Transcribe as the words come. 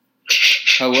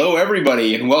Hello,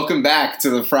 everybody, and welcome back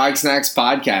to the Frog Snacks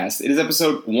podcast. It is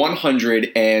episode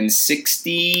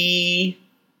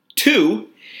 162,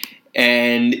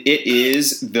 and it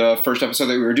is the first episode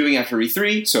that we were doing after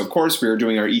E3. So, of course, we are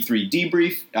doing our E3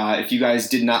 debrief. If you guys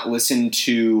did not listen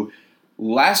to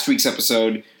last week's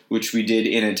episode, which we did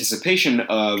in anticipation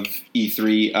of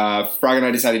E3, Frog and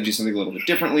I decided to do something a little bit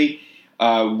differently.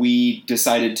 We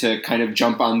decided to kind of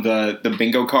jump on the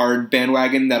bingo card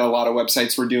bandwagon that a lot of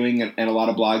websites were doing and a lot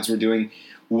of blogs were doing,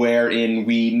 wherein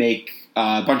we make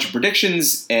a bunch of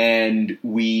predictions and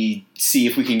we see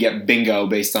if we can get bingo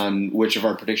based on which of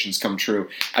our predictions come true.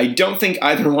 I don't think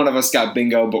either one of us got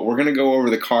bingo, but we're going to go over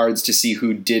the cards to see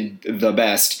who did the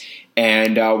best.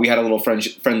 And we had a little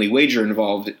friendly wager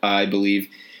involved, I believe.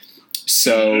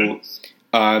 So...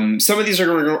 some of these are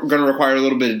going to require a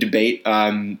little bit of debate.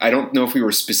 I don't know if we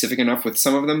were specific enough with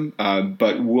some of them,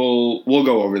 but we'll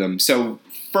go over them. So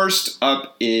first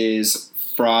up is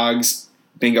Frog's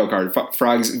bingo card.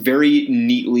 Frog's very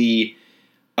neatly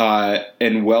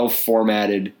and well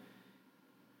formatted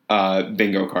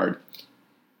bingo card.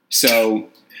 So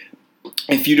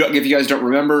if you guys don't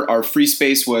remember, our free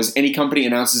space was any company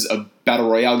announces a battle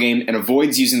royale game and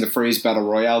avoids using the phrase battle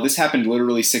royale. This happened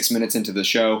literally 6 minutes into the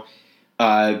show.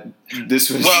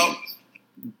 This was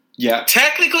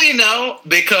technically no,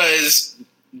 because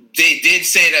they did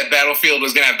say that Battlefield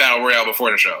was going to have Battle Royale before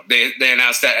the show. They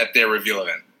announced that at their reveal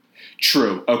event.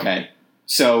 True. Okay.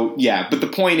 So yeah, but the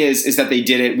point is that they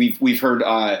did it. We've heard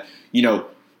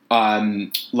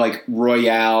like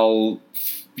Royale,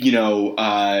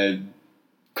 kind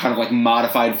of like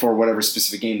modified for whatever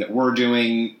specific game that we're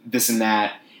doing, this and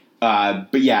that.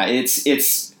 But yeah,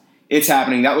 it's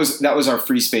happening. That was our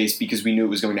free space because we knew it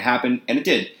was going to happen, and it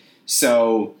did.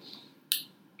 So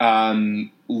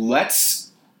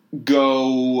let's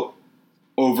go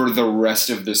over the rest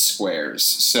of the squares.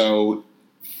 So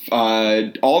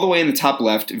all the way in the top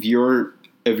left of your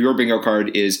bingo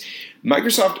card is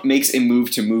Microsoft makes a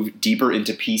move to move deeper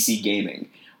into PC gaming.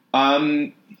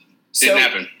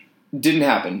 Didn't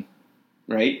happen,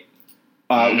 right?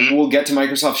 We'll get to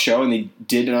Microsoft's show, and they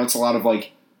did announce a lot of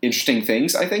like interesting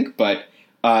things, I think, but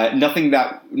nothing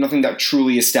that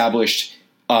truly established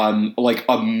like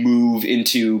a move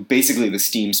into basically the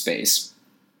Steam space.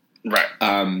 Right.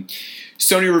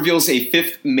 Sony reveals a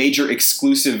fifth major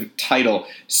exclusive title.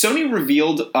 Sony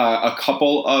revealed a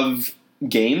couple of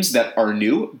games that are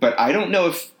new, but I don't know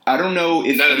if none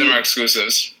of them are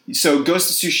exclusives. So Ghost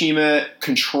of Tsushima,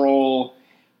 Control,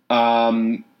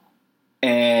 and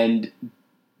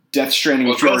Death Stranding,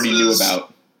 which we already knew about.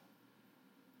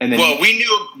 And then we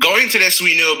knew going to this.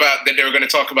 We knew about that they were going to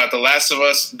talk about The Last of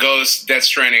Us, Ghost, Death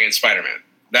Stranding, and Spider-Man.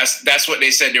 That's what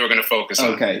they said they were going to focus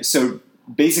on. Okay, so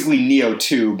basically Neo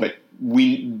 2, but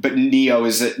Neo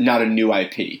is not a new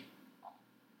IP.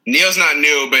 Neo's not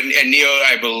new, and Neo,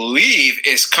 I believe,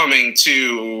 is coming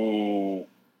to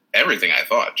everything. I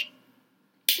thought.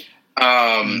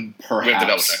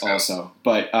 Perhaps also,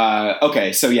 but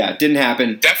okay, so yeah, didn't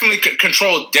happen. Definitely,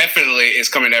 Control definitely is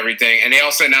coming to everything, and they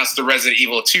also announced the Resident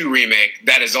Evil 2 remake.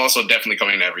 That is also definitely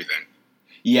coming to everything.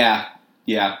 Yeah,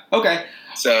 okay.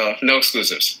 So no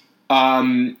exclusives.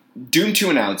 Doom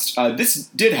 2 announced. This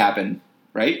did happen,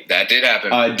 right? That did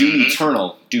happen. Doom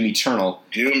Eternal.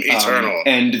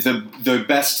 And the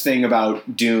best thing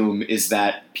about Doom is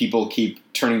that people keep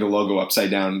turning the logo upside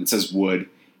down. It says wood.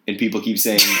 And people keep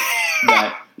saying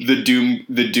that the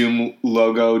Doom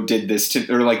logo did this to,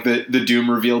 or like the Doom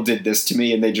reveal did this to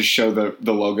me, and they just show the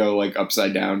logo like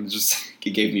upside down.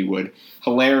 It gave me wood.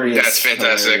 Hilarious. That's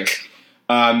fantastic.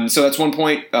 Hilarious. So that's 1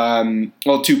 point. 2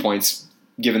 points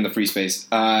given the free space.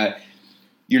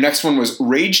 Your next one was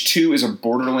Rage 2 is a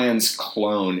Borderlands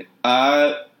clone.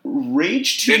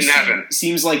 Rage 2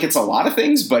 seems like it's a lot of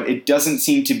things, but it doesn't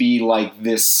seem to be like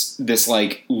this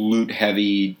like loot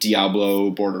heavy Diablo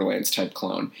Borderlands type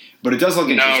clone. But it does look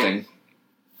interesting.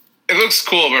 It looks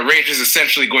cool, but Rage is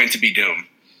essentially going to be Doom.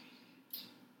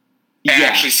 And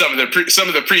actually, some of the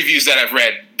previews that I've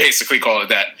read basically call it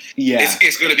that. Yeah,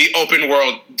 it's going to be open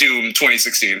world Doom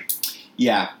 2016.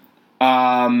 Yeah.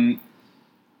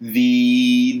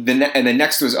 The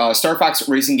next was Star Fox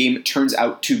racing game turns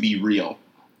out to be real.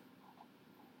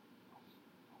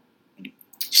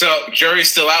 So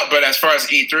jury's still out, but as far as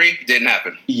E3, didn't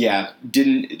happen. Yeah,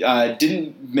 didn't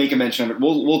make a mention of it.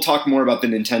 We'll talk more about the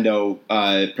Nintendo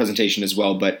presentation as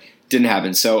well, but didn't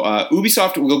happen. So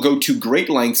Ubisoft will go to great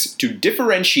lengths to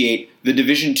differentiate The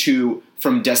Division 2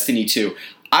 from Destiny 2.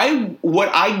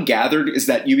 What I gathered is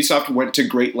that Ubisoft went to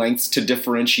great lengths to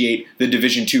differentiate The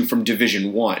Division 2 from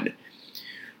Division 1,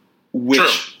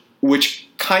 which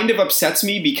kind of upsets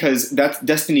me because that's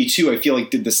Destiny 2, I feel like,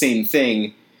 did the same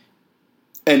thing.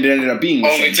 And it ended up being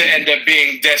only to end up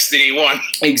being Destiny 1.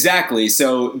 Exactly.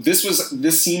 So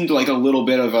this seemed like a little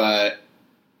bit of a.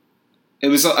 It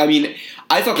was. I mean,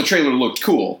 I thought the trailer looked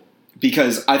cool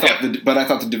because I thought but I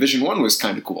thought the Division 1 was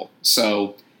kind of cool.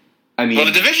 So, I mean, well,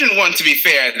 the Division 1, to be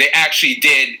fair, they actually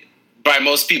did, by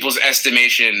most people's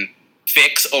estimation,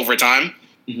 fix over time.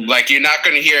 Mm-hmm. Like, you're not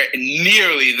going to hear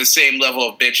nearly the same level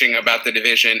of bitching about the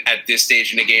Division at this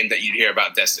stage in the game that you'd hear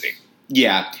about Destiny.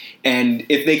 Yeah, and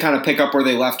if they kind of pick up where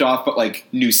they left off, but like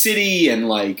new city and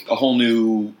like a whole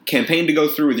new campaign to go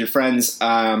through with your friends,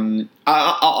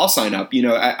 I'll sign up. You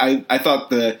know, I thought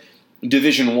the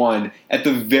Division 1, at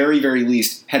the very, very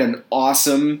least, had an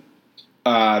awesome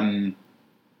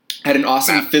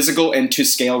physical and to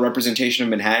scale representation of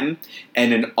Manhattan,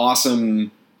 and an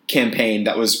awesome campaign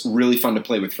that was really fun to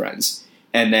play with friends.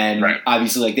 And then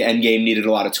obviously, like, the end game needed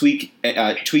a lot of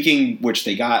tweaking, which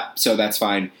they got, so that's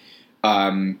fine.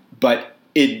 But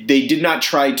they did not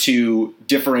try to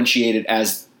differentiate it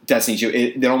as Destiny 2.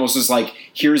 It almost was like,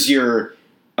 here's your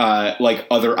like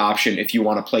other option if you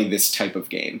want to play this type of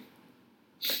game.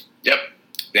 Yep,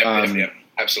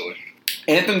 absolutely.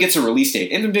 Anthem gets a release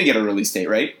date. Anthem did get a release date,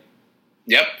 right?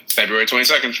 Yep, February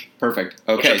 22nd. Perfect.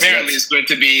 Okay. Which apparently is going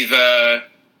to be the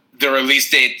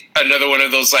release date, another one of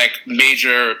those like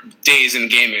major days in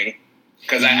gaming.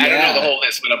 Because I don't know the whole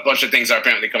list, but a bunch of things are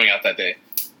apparently coming out that day.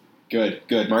 Good.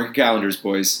 Mark your calendars,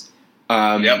 boys.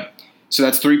 Yep. So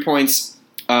that's 3 points.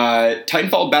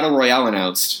 Titanfall Battle Royale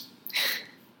announced.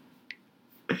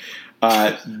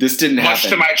 This didn't happen. Much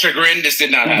to my chagrin, this did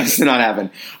not happen. This did not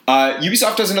happen.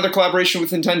 Ubisoft does another collaboration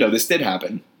with Nintendo. This did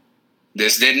happen.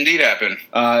 This did indeed happen.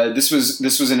 This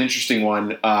was an interesting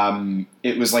one.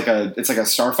 It was like it's like a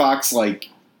Star Fox like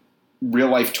real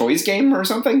life toys game or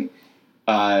something.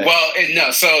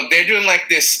 No. So they're doing like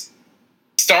this.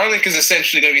 Starlink is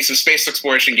essentially going to be some space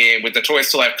exploration game with the Toys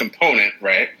to Life component,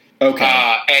 right? Okay.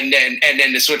 And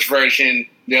then the Switch version,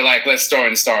 they're like, let's throw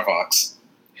in Star Fox.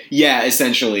 Yeah,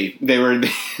 essentially, they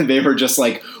were just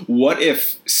like, what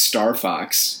if Star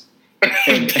Fox?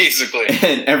 And, basically,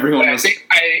 and everyone was.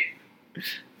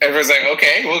 Everyone's like,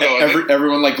 okay, we'll go with it.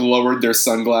 Everyone like lowered their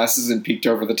sunglasses and peeked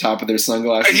over the top of their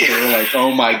sunglasses. Yeah. They were like,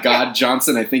 oh my God,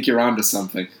 Johnson, I think you're onto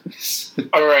something.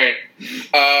 All right.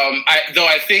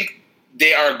 I think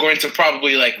they are going to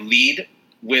probably like lead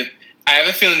with. I have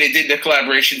a feeling they did the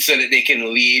collaboration so that they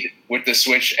can lead with the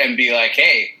Switch and be like,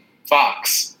 "Hey,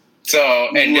 Fox." So,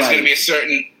 and there's going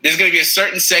to be a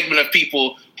certain segment of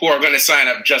people who are going to sign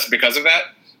up just because of that.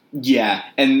 Yeah,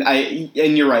 and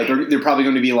you're right. They're probably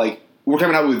going to be like, "We're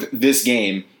coming out with this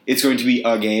game. It's going to be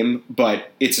a game,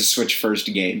 but it's a Switch first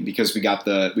game because we got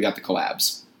the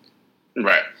collabs."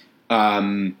 Right.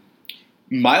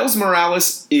 Miles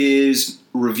Morales is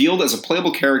revealed as a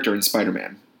playable character in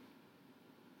Spider-Man.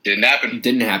 Didn't happen.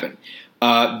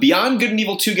 Beyond Good and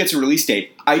Evil 2 gets a release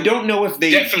date. I don't know if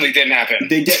they definitely didn't happen.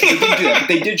 They didn't do that, but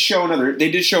they did show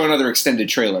another extended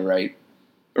trailer, right?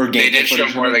 Or game. They did show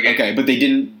more of the game. Okay, but they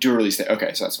didn't do a release date.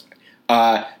 Okay, so that's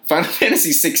fine. Final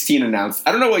Fantasy 16 announced.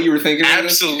 I don't know what you were thinking.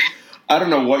 Absolutely. I don't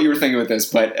know what you were thinking with this,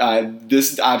 but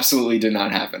this absolutely did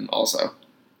not happen. Also.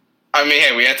 I mean,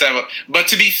 hey, we had to have but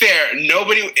to be fair,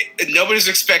 nobody's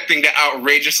expecting the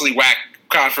outrageously whack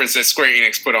conference that Square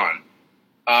Enix put on.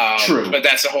 True. But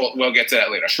that's we'll get to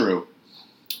that later. True.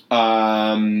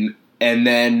 And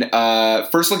then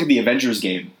first look at the Avengers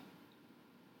game.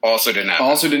 Also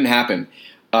didn't happen.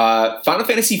 Final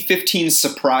Fantasy 15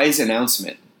 surprise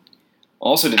announcement.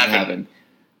 Also didn't happen.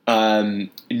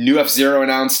 New F-Zero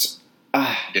announced.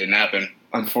 Didn't happen.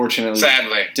 Unfortunately.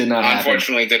 Sadly. Did not happen.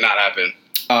 Unfortunately, did not happen.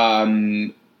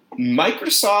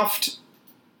 Microsoft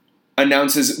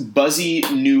announces buzzy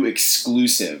new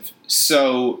exclusive.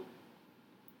 So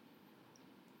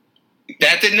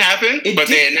that didn't happen,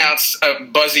 they announced a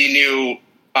buzzy new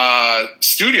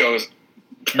studios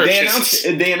purchase.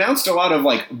 They announced a lot of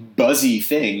like buzzy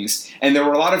things, and there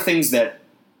were a lot of things that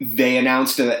they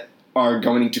announced that are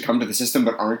going to come to the system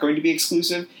but aren't going to be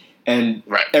exclusive. And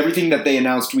everything that they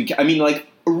announced,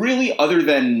 really, other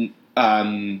than all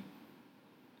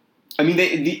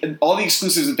the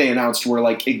exclusives that they announced were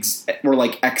like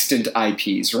extant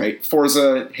IPs, right?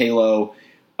 Forza, Halo,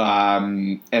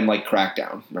 and like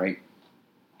Crackdown, right?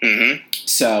 Mm-hmm.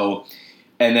 So,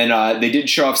 and then they did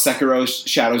show off Sekiro: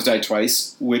 Shadows Die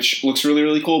Twice, which looks really,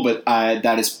 really cool, but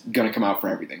that is going to come out for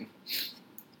everything.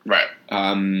 Right.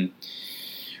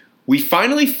 We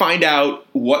finally find out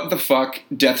what the fuck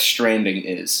Death Stranding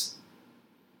is.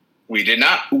 We did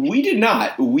not.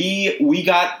 We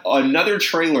got another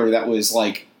trailer that was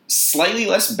like slightly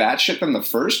less batshit than the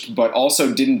first, but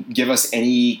also didn't give us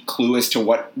any clue as to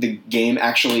what the game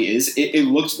actually is. It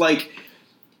looked like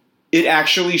it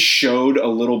actually showed a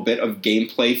little bit of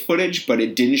gameplay footage, but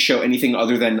it didn't show anything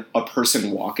other than a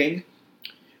person walking.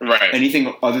 Right.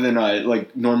 Anything other than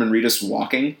like Norman Reedus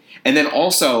walking. And then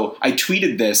also, I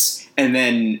tweeted this, and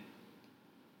then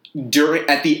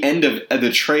at the end of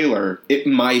the trailer,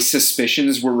 my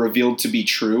suspicions were revealed to be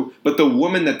true. But the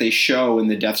woman that they show in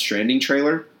the Death Stranding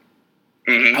trailer,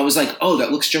 I was like, oh,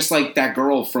 that looks just like that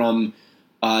girl from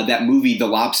that movie, The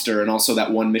Lobster, and also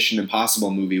that one Mission Impossible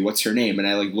movie. What's her name? And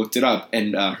I like looked it up,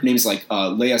 and her name's like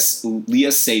Léa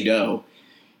Seydoux.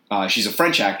 She's a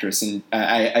French actress, and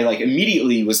I like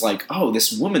immediately was like, oh,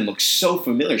 this woman looks so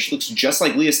familiar. She looks just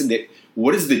like Léa Seydoux.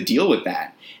 What is the deal with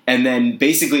that? And then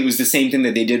basically it was the same thing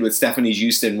that they did with Stephanie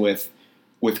Houston with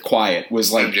Quiet.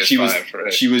 Was like she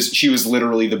was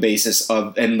literally the basis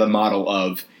of and the model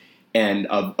of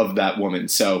that woman.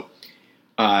 So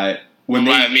all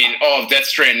of Death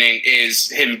Stranding is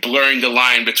him blurring the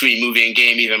line between movie and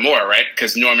game even more, right?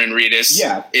 Because Norman Reedus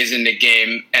is in the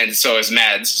game, and so is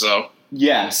Mads. So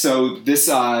so this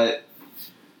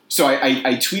so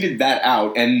I tweeted that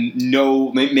out, and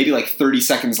maybe like 30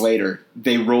 seconds later,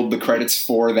 they rolled the credits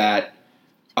for that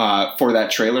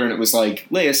trailer, and it was like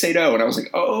Léa Seydoux, and I was like,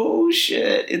 oh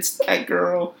shit, it's that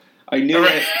girl. I knew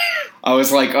it. I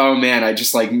was like, oh man, I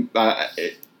just like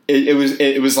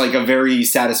it was like a very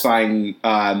satisfying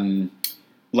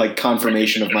like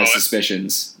confirmation of my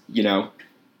suspicions, you know.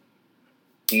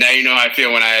 Now you know how I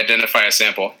feel when I identify a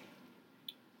sample.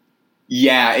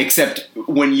 Yeah, except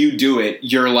when you do it,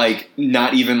 you're like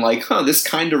not even like, this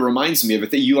kind of reminds me of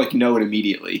it. That you like know it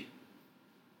immediately,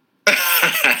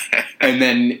 and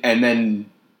then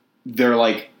they're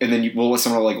like, and then we'll let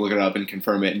someone like look it up and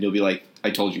confirm it, and you'll be like,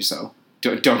 I told you so.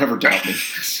 Don't ever doubt me.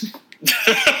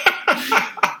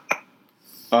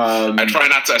 I try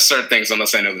not to assert things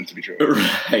unless I know them to be true.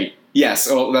 Right. Yes.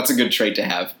 Oh, that's a good trait to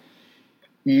have.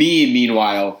 Me,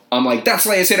 meanwhile, I'm like, that's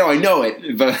Léa Seydoux, I know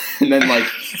it. But and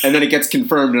then it gets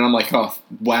confirmed, and I'm like, oh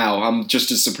wow, I'm just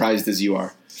as surprised as you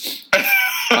are.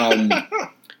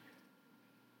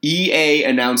 EA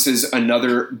announces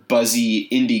another buzzy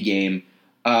indie game.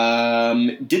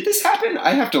 Did this happen?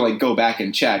 I have to like go back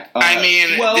and check.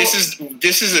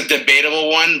 This is a debatable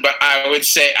one, but I would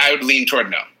say I would lean toward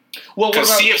no. Well,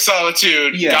 because Sea of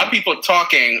Solitude got people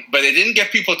talking, but it didn't get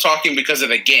people talking because of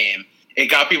the game. It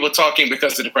got people talking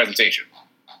because of the presentation.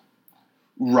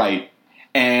 Right.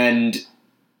 And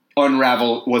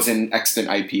Unravel was an extant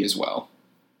IP as well.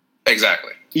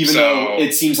 Exactly. Even though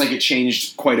it seems like it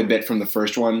changed quite a bit from the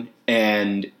first one,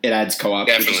 and it adds co-op,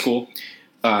 which is cool.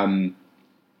 And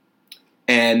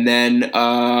then,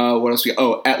 what else we got?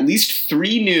 Oh, at least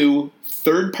 3 new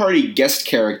third-party guest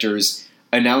characters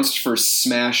announced for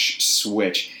Smash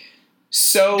Switch.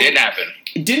 So didn't happen.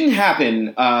 It didn't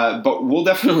happen, but we'll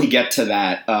definitely get to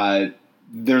that.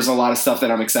 There's a lot of stuff that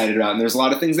I'm excited about, and there's a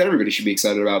lot of things that everybody should be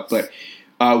excited about. But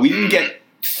we didn't get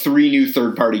 3 new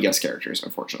third-party guest characters,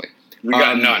 unfortunately. We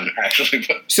got none, actually.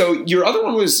 So your other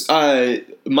one was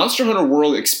Monster Hunter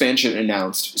World expansion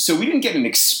announced. So we didn't get an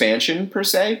expansion, per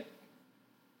se.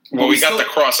 Well, we got the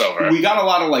crossover. We got a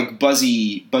lot of like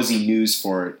buzzy news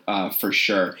for it, for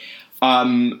sure.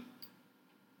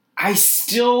 I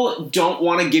still don't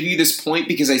want to give you this point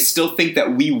because I still think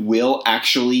that we will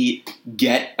actually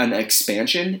get an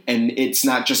expansion, and it's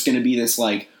not just going to be this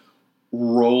like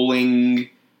rolling,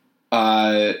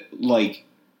 like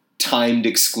timed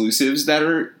exclusives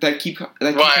that keep coming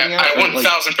out. I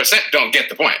 1,000% don't get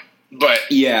the point, but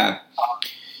yeah,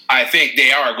 I think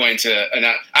they are going to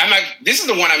announce. This is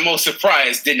the one I'm most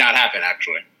surprised did not happen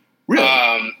actually.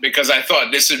 Really? Because I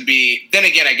thought this would be. Then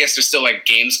again, I guess there's still like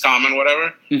Gamescom and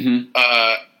whatever. Mm-hmm.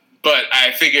 But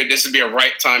I figured this would be a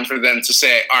right time for them to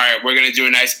say, "All right, we're going to do a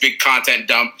nice big content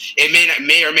dump." It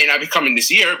may or may not be coming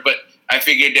this year, but I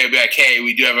figured they'd be like, "Hey,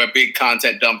 we do have a big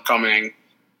content dump coming.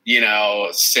 You know,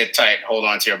 sit tight, hold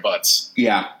on to your butts."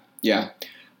 Yeah.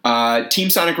 Team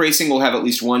Sonic Racing will have at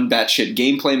least one batshit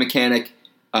gameplay mechanic.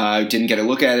 Didn't get a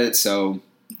look at it, so.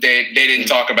 They didn't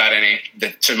talk about any,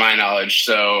 to my knowledge.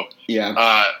 So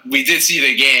yeah, we did see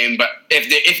the game, but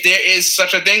if there is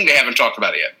such a thing, they haven't talked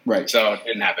about it yet. Right. So it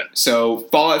didn't happen. So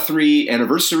Fallout 3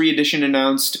 Anniversary Edition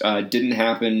announced. Didn't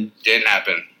happen. Didn't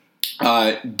happen.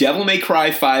 Devil May Cry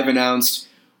 5 announced.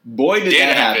 Boy, did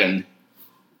that happen.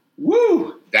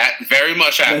 Woo! That very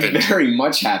much happened. That very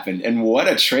much happened. And what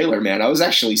a trailer, man. I was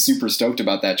actually super stoked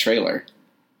about that trailer.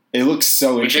 It looks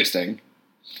so interesting.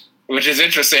 Which is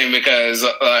interesting because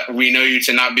we know you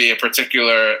to not be a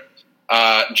particular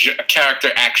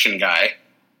character action guy.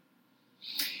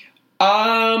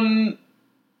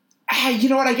 You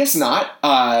know what? I guess not.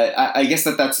 I guess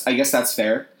that's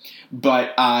fair.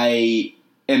 But I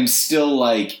am still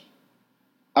like,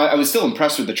 I was still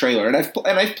impressed with the trailer, and I've played.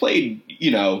 I've played.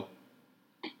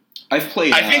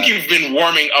 I think you've been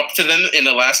warming up to them in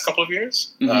the last couple of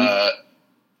years.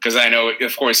 Because I know,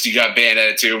 of course, you got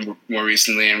Bayonetta 2 more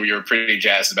recently, and we were pretty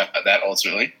jazzed about that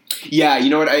ultimately. Yeah, you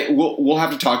know what? We'll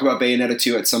have to talk about Bayonetta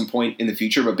 2 at some point in the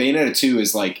future, but Bayonetta 2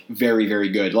 is like very, very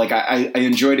good. Like I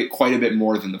enjoyed it quite a bit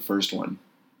more than the first one.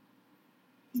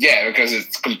 Yeah, because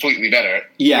it's completely better.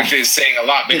 Yeah. Which is saying a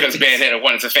lot because Bayonetta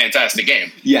 1 is a fantastic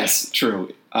game. Yes,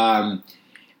 true. And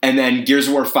then Gears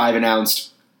of War 5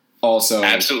 announced also.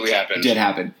 Absolutely happened. Did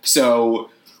happen.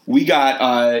 So we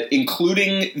got,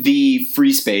 including the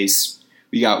free space,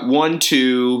 we got 1,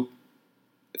 2,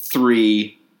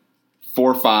 3,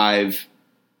 4, 5,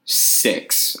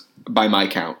 6 by my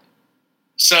count.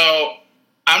 So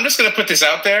I'm just going to put this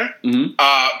out there, but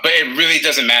it really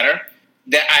doesn't matter.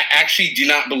 That I actually do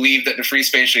not believe that the free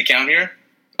space should count here.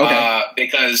 Okay.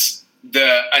 Because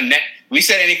we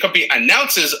said any company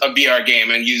announces a BR game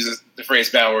and uses the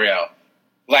phrase Battle Royale.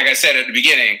 Like I said at the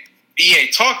beginning, EA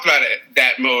talked about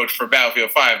that mode for Battlefield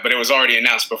 5, but it was already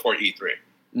announced before E3.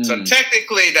 So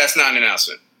technically, that's not an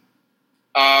announcement.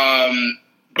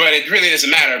 But it really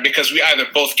doesn't matter because we either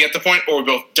both get the point or we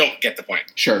both don't get the point.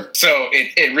 Sure. So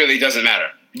it really doesn't matter.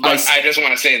 But I just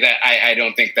want to say that I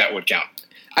don't think that would count.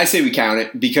 I say we count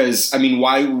it because, I mean,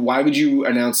 why would you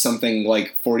announce something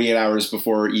like 48 hours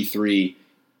before E3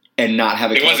 and not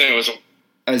have it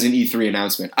as an E3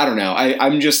 announcement? I don't know.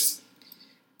 I'm just...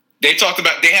 They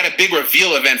had a big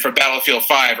reveal event for Battlefield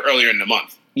 5 earlier in the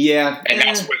month. Yeah. And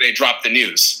that's where they dropped the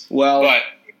news. Well... But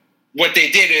what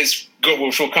they did is,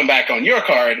 which will come back on your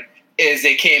card, is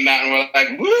they came out and were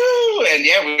like, woo! And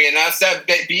yeah, we announced that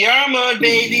BR mode,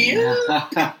 baby!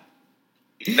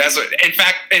 That's what, in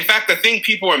fact, the thing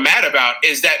people were mad about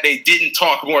is that they didn't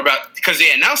talk more about, because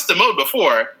they announced the mode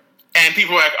before, and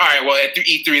people were like, all right, well, at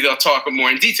E3 they'll talk more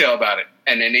in detail about it.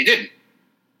 And then they didn't.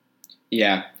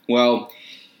 Yeah, well...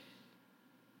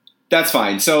 That's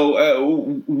fine. So,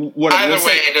 either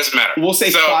way, it doesn't matter. We'll say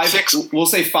 5. We'll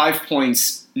say 5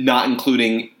 points, not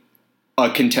including a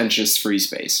contentious free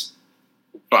space.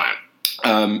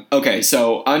 Fine. Okay,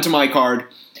 so onto my card.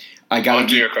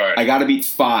 Your card. I gotta beat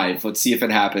 5. Let's see if it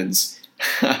happens.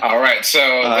 All right.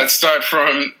 So let's start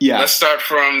from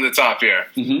the top here.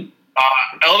 Mm-hmm.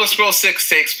 Elder Scrolls 6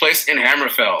 takes place in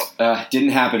Hammerfell. Didn't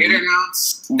happen. They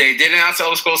did announce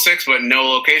Elder Scrolls 6, but no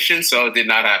location, so it did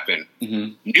not happen.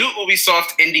 Mm-hmm. New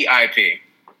Ubisoft indie IP.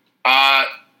 I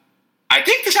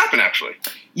think this happened, actually.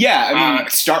 Yeah, I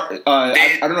mean,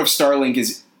 I don't know if Starlink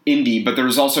is indie, but there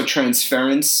was also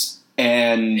Transference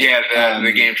and... Yeah,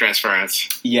 the game Transference.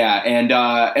 Yeah, and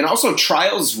also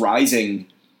Trials Rising.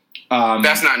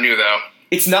 That's not new, though.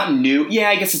 It's not new. Yeah,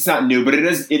 I guess it's not new, but it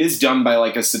is done by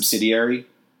like a subsidiary.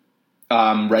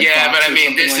 Red Fox, but I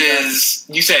mean, this is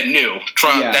you said new.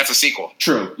 That's a sequel.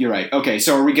 True, you're right. Okay,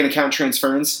 so are we going to count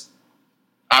Transference?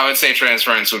 I would say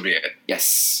Transference would be it.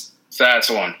 Yes. So that's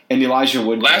one. And Elijah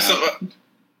Wood.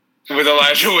 With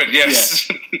Elijah Wood, yes.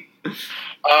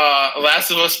 Yeah. Last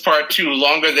of Us Part 2,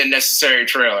 longer than necessary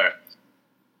trailer.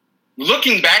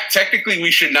 Looking back, technically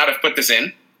we should not have put this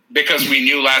in, because we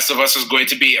knew Last of Us was going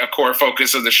to be a core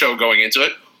focus of the show going into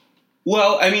it.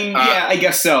 Well, I mean, yeah, I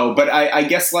guess so. But I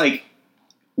guess, like,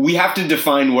 we have to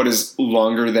define what is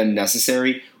longer than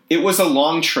necessary. It was a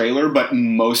long trailer, but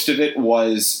most of it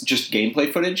was just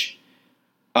gameplay footage.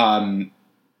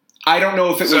 I don't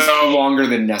know if it was longer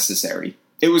than necessary.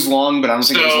 It was long, but I don't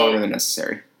think it was longer than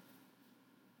necessary.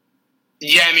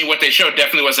 Yeah, I mean, what they showed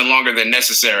definitely wasn't longer than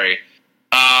necessary.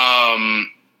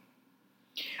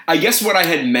 I guess what I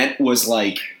had meant was,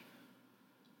 like,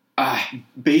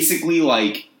 basically,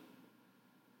 like,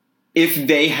 if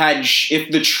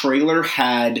the trailer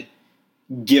had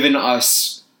given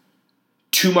us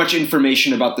too much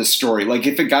information about the story, like,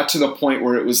 if it got to the point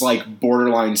where it was, like,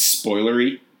 borderline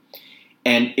spoilery,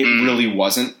 and it really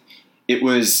wasn't, it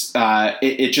was,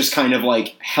 it just kind of,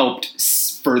 like, helped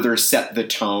further set the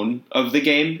tone of the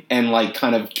game, and, like,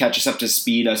 kind of catch us up to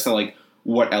speed as to, like,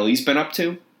 what Ellie's been up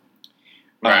to.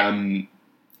 Right.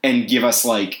 And give us,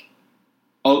 like,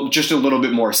 just a little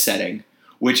bit more setting,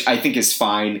 which I think is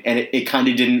fine. And it kind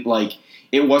of didn't, like,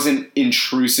 it wasn't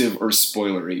intrusive or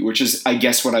spoilery, which is, I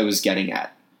guess, what I was getting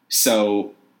at.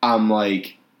 So I'm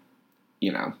like,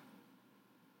 you know.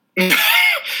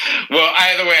 Well,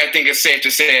 either way, I think it's safe to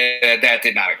say that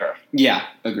did not occur. Yeah,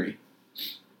 agree.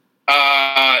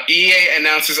 EA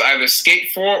announces either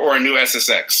Skate 4 or a new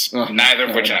SSX, neither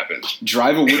of which happened.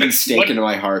 Drive a wooden stake into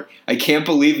my heart. I can't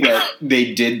believe that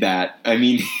they did that. I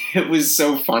mean, it was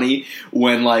so funny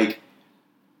when, like,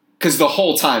 because the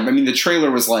whole time, I mean, the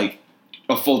trailer was like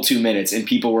a full 2 minutes, and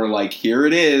people were like, "Here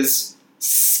it is,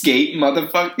 Skate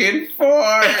motherfucking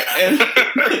 4," and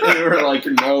they were like,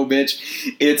 "No, bitch,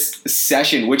 it's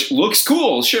Session," which looks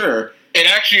cool, sure. It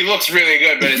actually looks really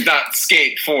good, but it's not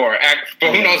Skate 4.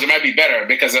 But who knows? It might be better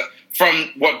because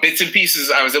from what bits and pieces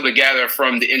I was able to gather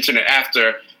from the internet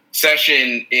after,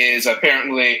 Session is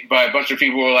apparently by a bunch of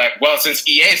people who were like, well, since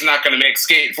EA's not going to make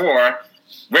Skate 4,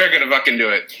 we're going to fucking do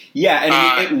it. Yeah,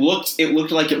 and it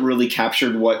looked like it really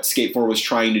captured what Skate 4 was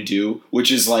trying to do, which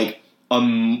is like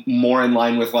more in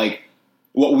line with like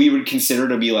what we would consider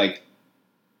to be like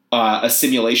a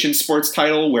simulation sports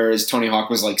title, whereas Tony Hawk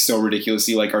was like so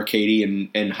ridiculously like arcadey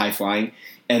and high flying,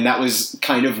 and that was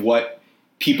kind of what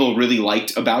people really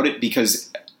liked about it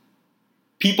because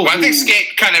people. Well, I think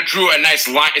Skate kind of drew a nice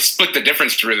line. It split the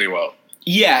difference really well.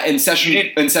 Yeah, and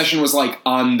Session was like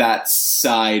on that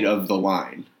side of the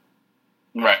line.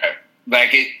 Right,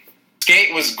 like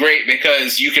Skate was great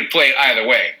because you could play it either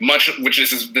way. Which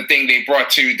is the thing they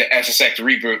brought to the SSX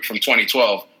reboot from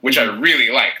 2012, which I really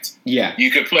liked. Yeah,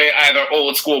 you could play either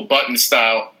old school button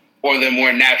style or the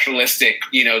more naturalistic,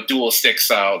 dual stick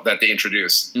style that they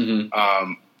introduced.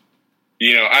 Mm-hmm.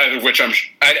 Either of which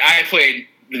I played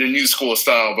the new school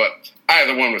style, but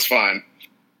either one was fine.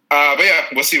 But yeah,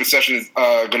 we'll see what Session is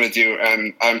going to do,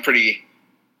 and I'm pretty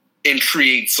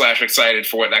intrigued / excited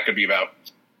for what that could be about.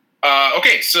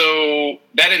 Okay, so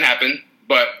that didn't happen,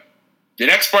 but the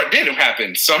next part did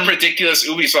happen. Some ridiculous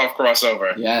Ubisoft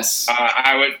crossover. Yes.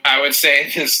 I would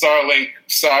say the Starlink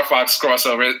Star Fox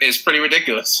crossover is pretty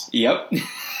ridiculous. Yep.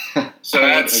 So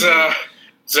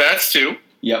that's 2.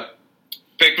 Yep.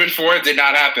 Pikmin 4 did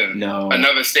not happen. No.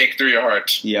 Another stake through your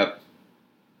heart. Yep.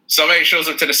 Somebody shows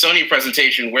up to the Sony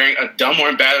presentation wearing a dumb or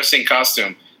embarrassing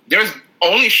costume.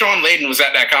 Only Sean Layden was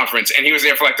at that conference, and he was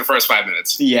there for like the first 5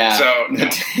 minutes. Yeah. So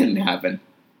that didn't happen.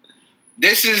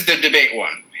 This is the debate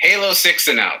one. Halo 6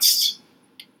 announced.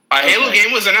 A Halo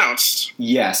game was announced.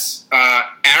 Yes.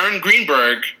 Aaron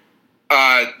Greenberg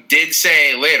did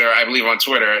say later, I believe on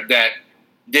Twitter, that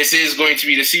this is going to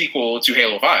be the sequel to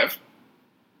Halo 5,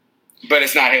 but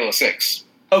it's not Halo 6.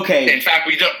 Okay. In fact,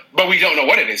 we don't know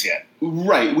what it is yet.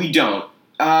 Right, we don't.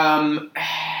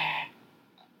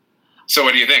 So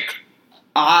what do you think?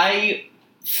 I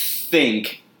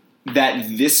think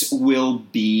that this will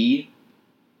be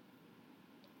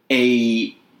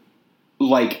a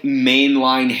like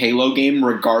mainline Halo game,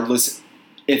 regardless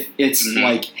if it's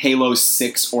like Halo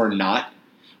 6 or not.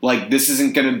 Like this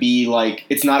isn't going to be like,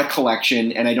 it's not a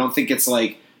collection, and I don't think it's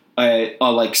like a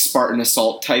like Spartan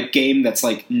Assault type game that's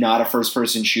like not a first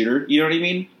person shooter. You know what I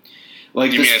mean?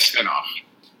 Like you mean a spinoff?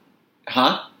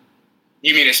 Huh?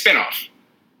 You mean a spinoff?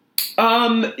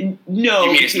 No.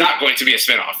 You mean it's not going to be a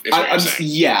spinoff? Is what you're saying.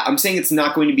 Yeah, I'm saying it's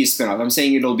not going to be a spinoff. I'm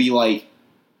saying it'll be like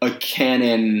a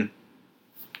canon,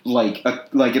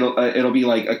 it'll be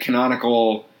like a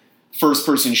canonical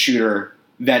first-person shooter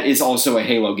that is also a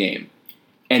Halo game,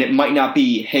 and it might not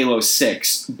be Halo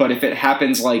 6, but if it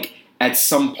happens like at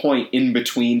some point in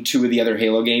between 2 of the other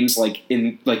Halo games, like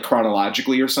in like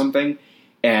chronologically or something,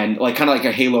 and like kind of like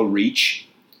a Halo Reach,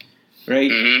 right?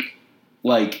 Mm-hmm.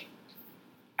 Like.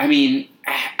 I mean,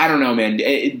 I don't know, man.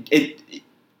 It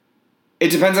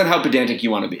depends on how pedantic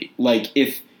you want to be. Like,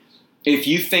 if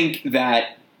you think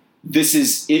that this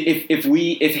is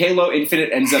if Halo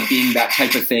Infinite ends up being that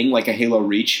type of thing, like a Halo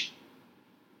Reach,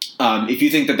 if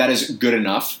you think that is good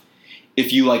enough,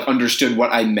 if you like understood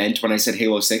what I meant when I said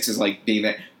Halo 6 is like being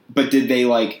that, but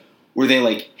were they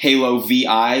like Halo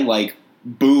VI, like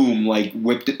boom, like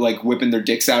whipping their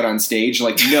dicks out on stage?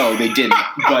 Like, no, they didn't,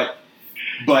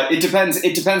 But it depends.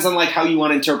 It depends on like how you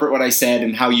want to interpret what I said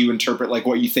and how you interpret like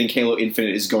what you think Halo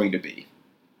Infinite is going to be.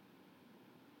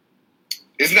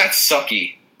 Isn't that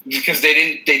sucky? Because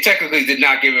they technically did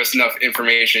not give us enough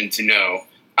information to know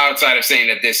outside of saying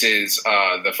that this is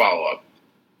the follow up.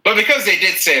 But because they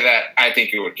did say that, I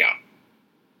think it would count.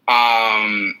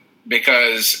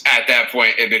 Because at that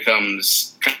point it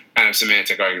becomes kind of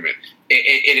semantic argument.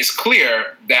 It is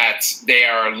clear that they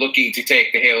are looking to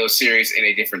take the Halo series in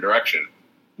a different direction.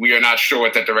 We are not sure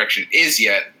what that direction is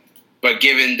yet, but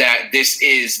given that this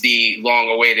is the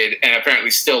long-awaited and apparently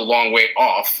still long way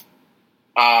off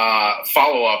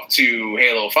follow-up to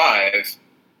Halo 5,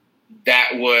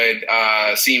 that would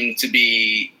seem to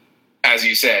be, as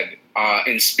you said,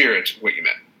 in spirit what you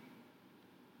meant.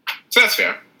 So that's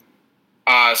fair.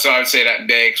 So I would say that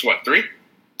makes, what, 3?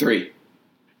 3.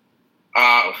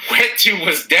 Wet 2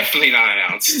 was definitely not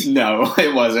announced. No,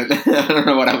 it wasn't. I don't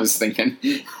know what I was thinking.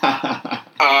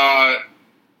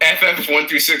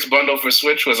 FF136 bundle for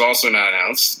Switch was also not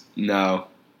announced. No.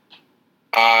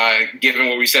 Given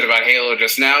what we said about Halo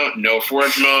just now, no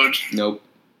Forge mode. Nope.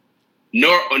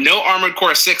 No Armored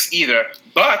Core 6 either.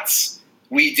 But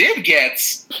we did get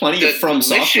plenty of From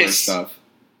Software stuff.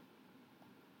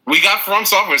 We got From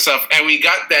Software stuff, and we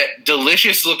got that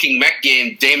delicious-looking mech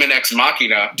game, Daemon X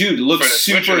Machina. Dude, looks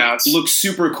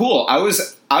super cool. I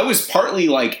was partly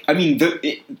like, I mean,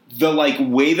 the like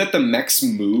way that the mechs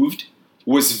moved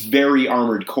was very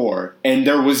Armored Core, and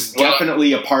there was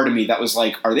definitely a part of me that was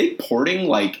like, are they porting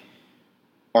like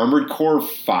Armored Core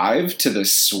 5 to the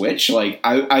Switch? Like,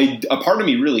 a part of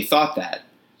me really thought that.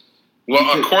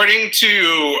 Well, according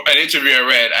to an interview I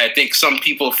read, I think some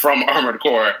people from Armored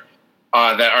Core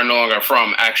that are no longer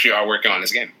from actually are working on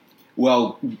this game.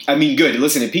 Well, I mean, good.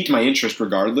 Listen, it piqued my interest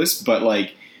regardless, but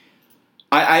like,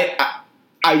 I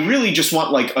really just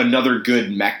want like another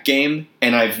good mech game,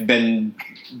 and I've been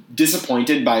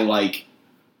disappointed by like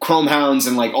Chrome Hounds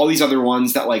and like all these other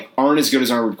ones that like aren't as good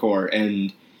as Armored Core.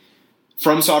 And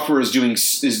From Software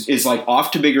is like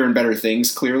off to bigger and better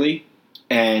things, clearly,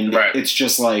 and It's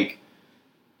just like,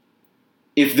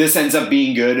 if this ends up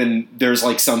being good and there's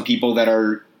like some people that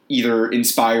are either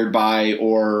inspired by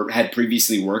or had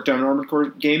previously worked on an Armored Core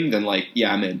game, then like,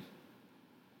 yeah, I'm in.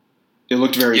 It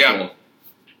looked very cool.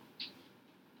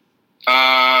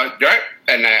 Right,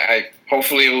 and I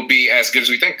hopefully it will be as good as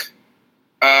we think.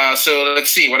 So let's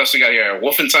see, what else we got here?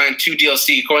 Wolfenstein 2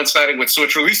 DLC coinciding with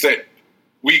Switch release date.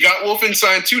 We got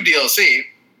Wolfenstein 2 DLC.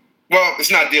 Well,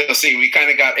 it's not DLC. We kind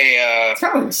of got a... it's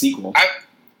kind of like a sequel.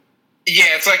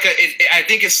 Yeah, it's like I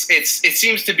think it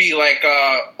seems to be like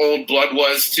Old Blood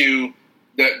was to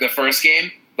the first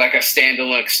game, like a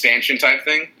standalone expansion type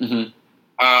thing.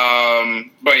 Mm-hmm.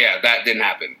 But yeah, that didn't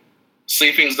happen.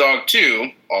 Sleeping Dogs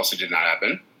 2 also did not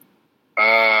happen.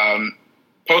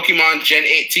 Pokemon Gen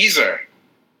 8 teaser,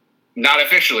 not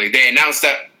officially. They announced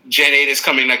that Gen 8 is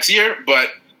coming next year,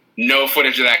 but no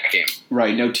footage of that game.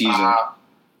 Right, no teaser.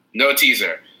 No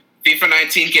teaser. FIFA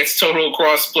 19 gets total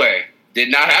crossplay. Did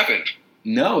not happen.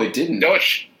 No, it didn't. Though it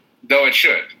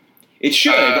should. It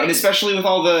should, and especially with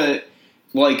all the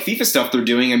like FIFA stuff they're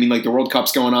doing. I mean, like the World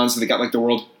Cup's going on, so they got like the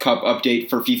World Cup update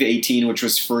for FIFA 18, which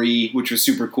was free, which was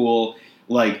super cool.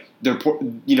 Like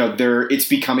it's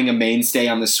becoming a mainstay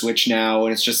on the Switch now,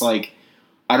 and it's just like,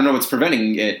 I don't know what's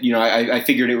preventing it. You know, I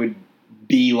figured it would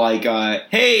be like,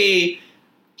 hey,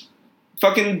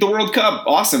 fucking the World Cup,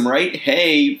 awesome, right?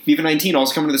 Hey, FIFA 19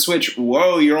 also coming to the Switch.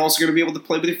 Whoa, you're also going to be able to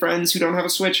play with your friends who don't have a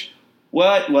Switch.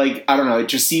 What? Like, I don't know. It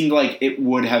just seemed like it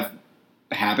would have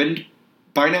happened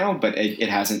by now, but it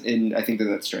hasn't, and I think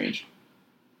that's strange.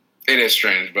 It is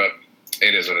strange, but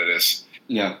it is what it is.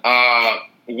 Yeah.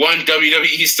 One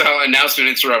WWE style announcement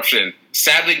interruption.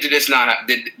 Sadly, this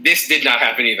did not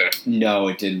happen either. No,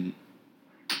 it didn't.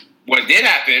 What did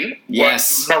happen?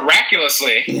 Yes. Was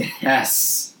miraculously.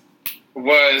 Yes.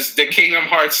 Was the Kingdom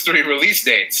Hearts 3 release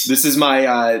dates. This is my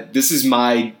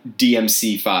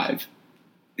DMC 5.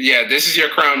 Yeah, this is your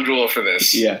crown jewel for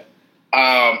this. Yeah.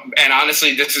 And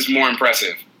honestly, this is more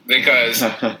impressive because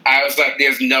I was like,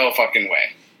 there's no fucking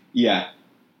way. Yeah.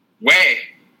 Way.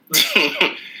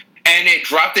 And they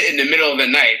dropped it in the middle of the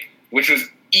night, which was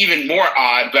even more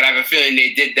odd, but I have a feeling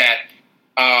they did that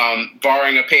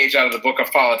borrowing a page out of the Book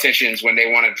of Politicians when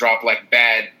they want to drop like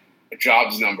bad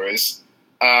jobs numbers.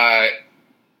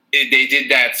 They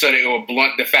did that so that it will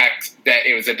blunt the fact that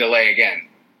it was a delay again.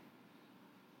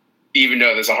 Even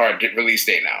though there's a hard release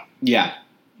date now. Yeah.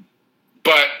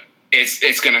 But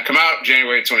it's going to come out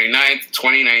January 29th,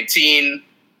 2019.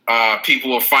 People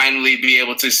will finally be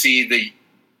able to see the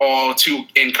all too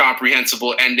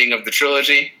incomprehensible ending of the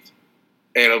trilogy.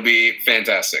 It'll be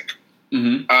fantastic.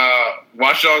 Mm-hmm.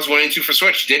 Watch Dogs 1 and 2 for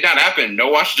Switch did not happen. No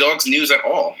Watch Dogs news at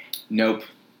all. Nope.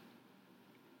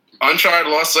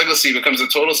 Uncharted Lost Legacy becomes a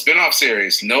total spin-off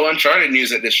series. No Uncharted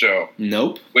news at this show.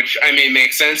 Nope. Which, I mean,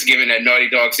 makes sense given that Naughty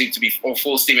Dog seems to be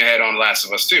full steam ahead on Last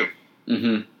of Us 2.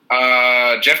 Mm-hmm.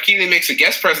 Jeff Keighley makes a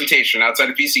guest presentation outside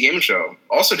a PC Gaming Show.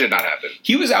 Also did not happen.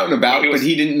 He was out and about, but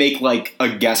he didn't make, like, a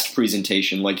guest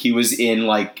presentation. Like, he was in,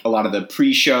 like, a lot of the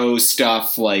pre-show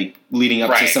stuff, like, leading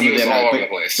up to some of it. All over the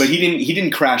place. But he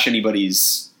didn't crash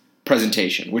anybody's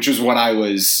presentation, which was what I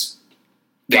was...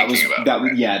 That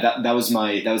was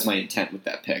my intent with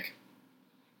that pick.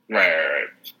 Right.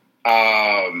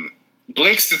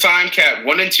 Blinks the Time Cat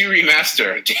 1 and 2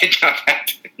 remaster did not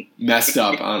happen. Messed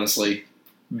up, honestly.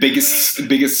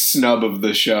 Biggest snub of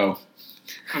the show.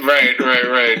 Right.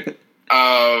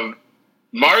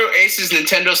 Mario Ace's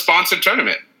Nintendo sponsored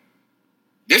tournament.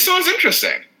 This one's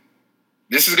interesting.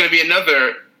 This is going to be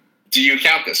another. Do you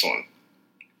count this one?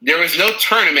 There was no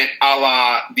tournament a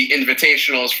la the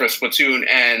invitationals for Splatoon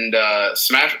and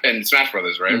Smash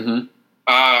Brothers, right? Mm-hmm.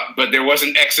 But there was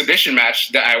an exhibition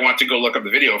match that I want to go look up the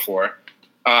video for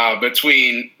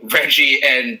between Reggie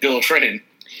and Bill Trinen.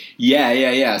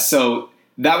 Yeah. So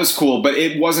that was cool, but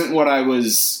it wasn't what I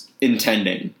was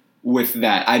intending with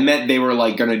that. I meant they were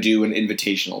like going to do an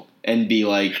invitational and be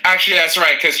like... Actually, that's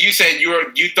right, because you said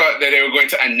you thought that they were going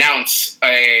to announce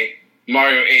a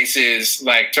Mario Aces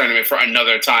like tournament for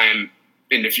another time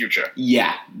in the future.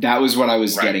 Yeah, that was what I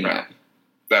was getting at.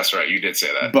 That's right, you did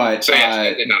say that. But so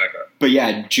yes, it did not occur. But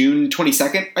yeah, June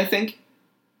 22nd, I think.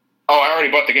 Oh, I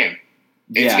already bought the game.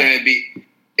 It's gonna be.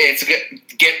 It's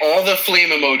get all the flame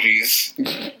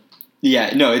emojis.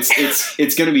 Yeah, no,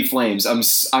 it's gonna be flames. I'm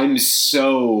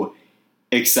so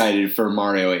excited for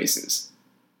Mario Aces.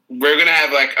 We're gonna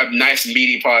have like a nice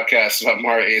meaty podcast about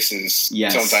Mario Aces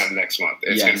sometime next month.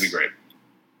 It's gonna be great.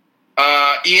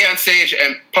 EA on stage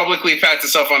and publicly pats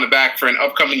itself on the back for an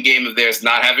upcoming game of theirs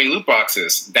not having loot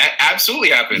boxes. That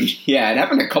absolutely happened. Yeah, it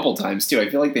happened a couple times too. I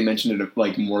feel like they mentioned it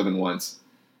like more than once.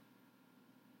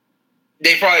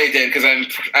 They probably did because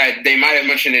they might have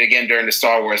mentioned it again during the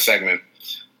Star Wars segment.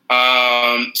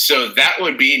 So that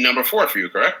would be number 4 for you,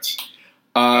 correct?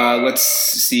 Let's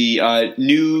see.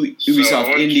 New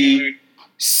Ubisoft indie,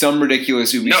 some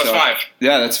ridiculous Ubisoft. No, it's 5.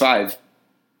 Yeah, that's 5.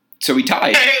 So we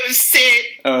tied.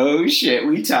 Oh shit,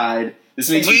 we tied.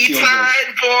 This makes me feel good. We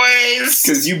tied, boys.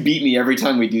 Because you beat me every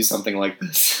time we do something like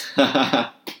this. I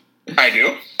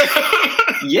do.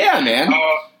 Yeah, man.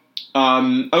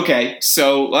 Okay,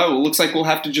 so looks like we'll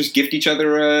have to just gift each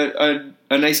other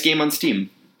a nice game on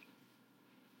Steam.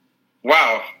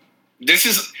 Wow, this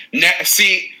is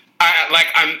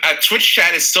I'm a Twitch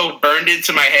chat is so burned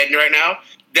into my head right now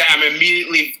that I'm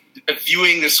immediately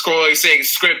viewing the scrolling saying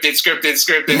scripted.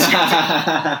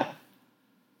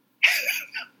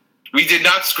 We did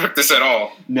not script this at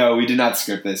all. No, we did not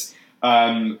script this.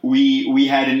 We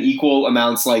had an equal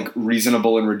amounts like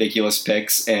reasonable and ridiculous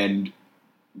picks, and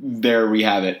there we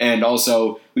have it. And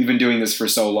also, we've been doing this for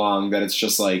so long that it's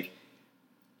just like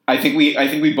I think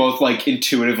we both like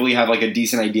intuitively have like a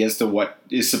decent idea as to what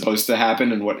is supposed to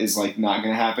happen and what is like not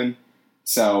going to happen.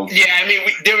 So yeah, I mean,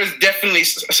 there was definitely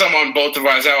some on both of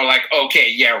us that were like, okay,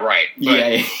 yeah, right.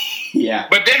 But, yeah.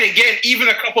 But then again, even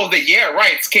a couple of the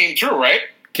rights came true, right?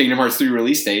 Kingdom Hearts 3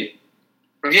 release date.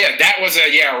 Yeah, that was a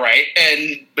right,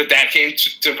 but that came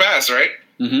to pass, right?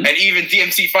 Mm-hmm. And even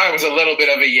DMC5 was a little bit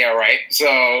of a right.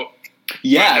 So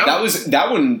yeah,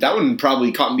 that one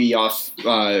probably caught me off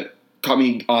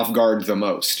guard the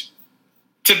most.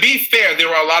 To be fair, there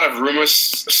were a lot of rumors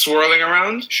swirling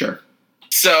around. Sure.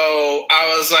 So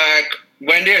I was like,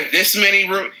 when there are this many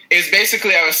rumors, it's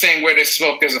basically I was saying where there's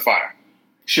smoke, there's a fire.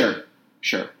 Sure.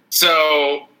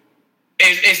 So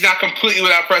it's not completely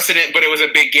without precedent, but it was a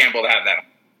big gamble to have that,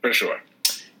 for sure.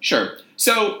 Sure.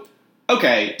 So,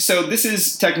 okay, so this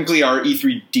is technically our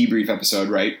E3 debrief episode,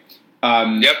 right?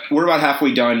 Yep. We're about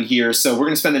halfway done here, so we're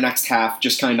going to spend the next half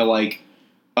just kind of like,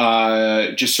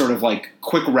 just sort of like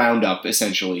quick roundup,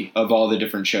 essentially, of all the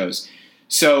different shows.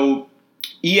 So,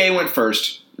 EA went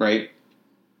first, right?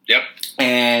 Yep.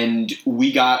 And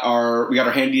we got our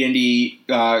handy dandy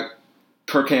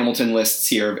Kirk Hamilton lists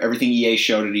here of everything EA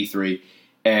showed at E3,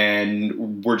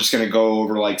 and we're just going to go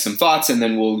over like some thoughts, and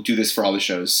then we'll do this for all the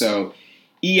shows. So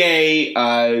EA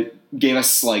gave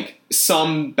us like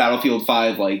some Battlefield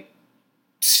 5 like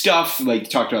stuff, like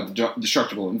talked about the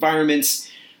destructible environments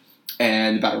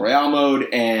and the Battle Royale mode,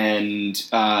 and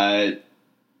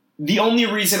the only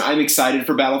reason I'm excited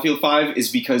for Battlefield 5 is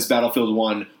because Battlefield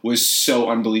 1 was so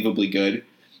unbelievably good,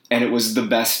 and it was the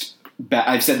best.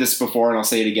 I've said this before, and I'll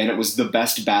say it again. It was the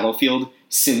best Battlefield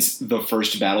since the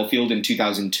first Battlefield in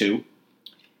 2002.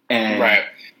 Right.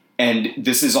 And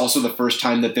this is also the first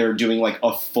time that they're doing like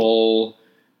a full,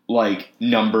 like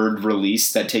numbered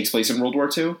release that takes place in World War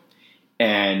II.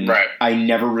 And I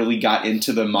never really got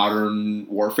into the Modern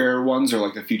Warfare ones or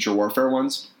like the Future Warfare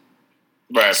ones.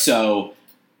 Right. So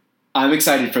I'm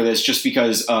excited for this just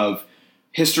because of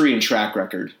history and track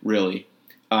record, really.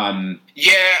 Yeah,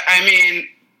 I mean,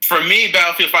 for me,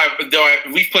 Battlefield 5, though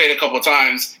we've played a couple of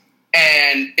times,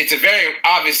 and it's a very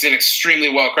obvious and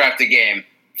extremely well-crafted game.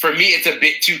 For me, it's a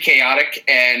bit too chaotic,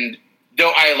 and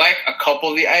though I like a couple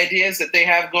of the ideas that they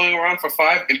have going around for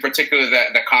 5, in particular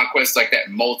the Conquest, like that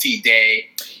multi-day.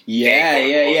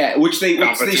 Yeah. Which they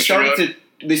started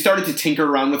to tinker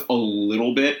around with a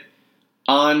little bit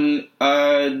on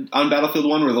Battlefield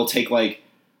 1, where they'll take like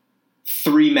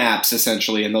 3 maps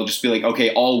essentially, and they'll just be like,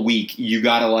 okay, all week you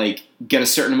gotta like get a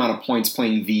certain amount of points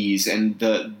playing these, and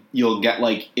you'll get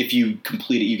like, if you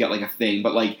complete it, you get like a thing,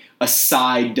 but like a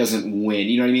side doesn't win.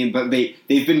 You know what I mean? But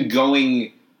they've been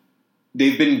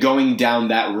going down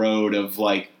that road of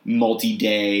like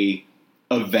multi-day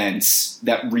events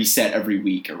that reset every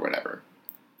week or whatever.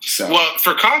 So Well,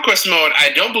 for Conquest Mode, I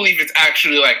don't believe it's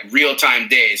actually like real time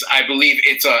days. I believe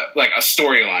it's a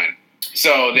storyline.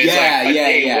 So there's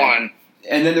day one.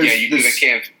 And then there's you do the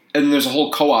camp. And then there's a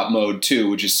whole co-op mode too,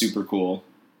 which is super cool.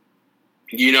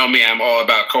 You know me, I'm all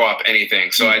about co-op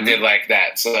anything, so I did like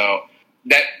that. So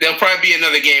that there'll probably be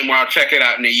another game where I'll check it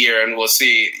out in a year, and we'll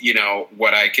see,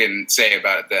 what I can say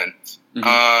about it then.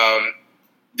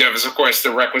 There was, of course,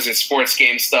 the requisite sports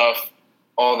game stuff,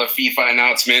 all the FIFA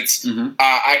announcements.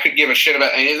 I could give a shit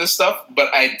about any of this stuff,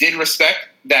 but I did respect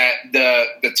that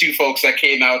the two folks that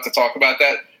came out to talk about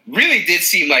that really did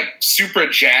seem like super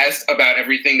jazzed about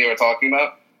everything they were talking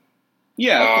about.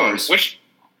 Yeah, of course. Which,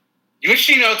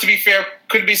 to be fair,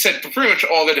 could be said for pretty much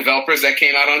all the developers that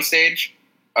came out on stage.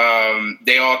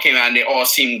 They all came out and they all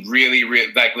seemed really,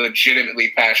 really, like,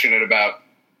 legitimately passionate about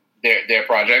their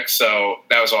projects. So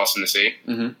that was awesome to see.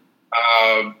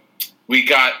 We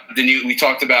got we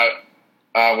talked about,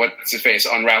 what's his face,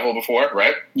 Unravel before,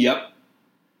 right? Yep.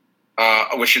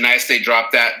 Which is nice. They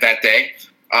dropped that day.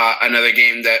 Another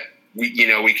game that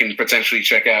we can potentially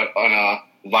check out on a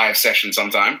live session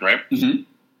sometime, right?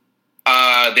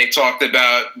 They talked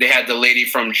about, they had the lady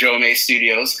from Jome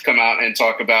Studios come out and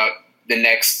talk about the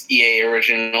next EA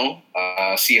original,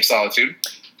 Sea of Solitude.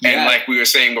 Yeah. And like we were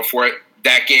saying before,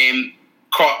 that game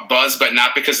caught buzz, but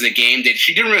not because of the game.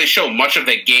 She didn't really show much of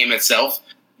the game itself,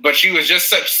 but she was just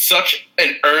such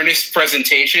an earnest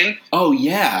presentation. Oh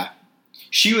yeah,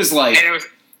 she was like, and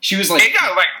it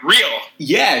got like real.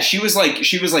 Yeah, she was like,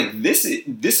 this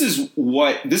is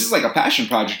like a passion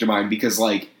project of mine, because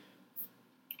like,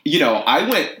 I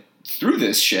went through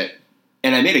this shit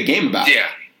and I made a game about it. Yeah.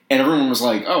 And everyone was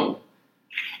like, oh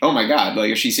my God,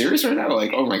 like, is she serious right now?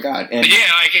 Like, oh my God. And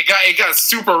yeah, like it got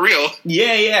super real.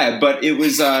 Yeah, but it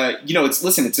was,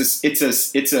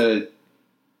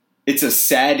 it's a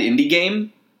sad indie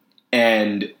game,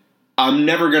 and I'm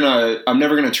never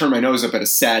gonna turn my nose up at a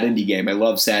sad indie game. I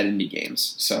love sad indie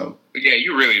games. So yeah,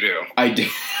 you really do. I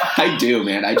do,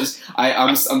 man.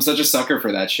 I'm such a sucker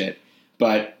for that shit.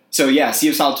 But so yeah, Sea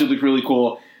of Solitude looked really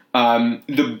cool.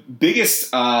 The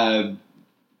biggest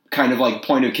kind of like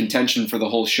point of contention for the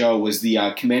whole show was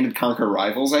the Command & Conquer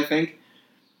Rivals, I think.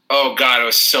 Oh God, it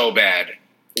was so bad.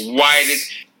 Why did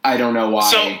I don't know why.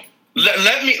 So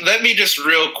let me just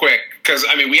real quick, because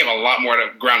I mean we have a lot more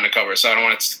ground to cover, so I don't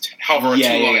want to hover too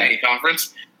long at any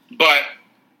conference. But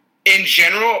in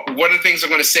general, one of the things I'm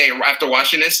going to say after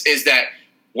watching this is that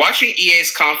watching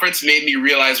EA's conference made me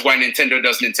realize why Nintendo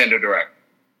does Nintendo Direct.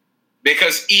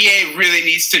 Because EA really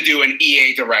needs to do an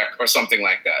EA Direct or something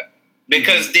like that.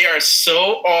 Because they are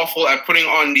so awful at putting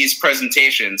on these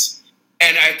presentations.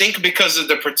 And I think because of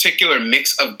the particular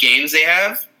mix of games they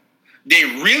have, they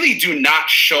really do not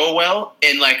show well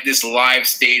in like this live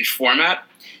stage format.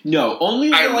 No, only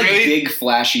the big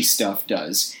flashy stuff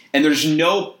does. And there's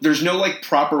no like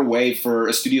proper way for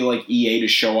a studio like EA to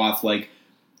show off like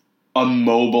a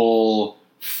mobile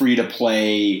free to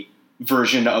play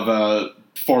version of a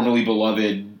formerly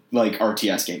beloved like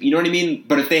RTS game. You know what I mean?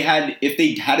 But if they had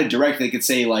a direct, they could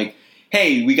say like,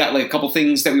 hey, we got like a couple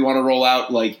things that we want to roll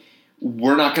out. Like,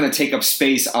 we're not going to take up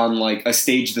space on like a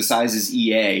stage the size as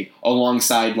EA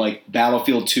alongside like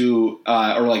Battlefield 2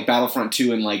 or like Battlefront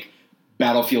 2 and like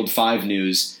Battlefield 5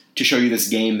 news to show you this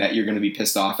game that you're going to be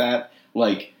pissed off at.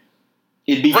 Like,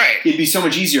 it'd be so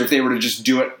much easier if they were to just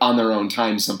do it on their own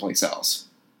time someplace else.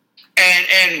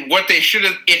 And what they should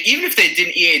have, and even if they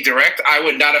didn't EA Direct, I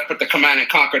would not have put the Command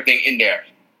 & Conquer thing in there.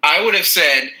 I would have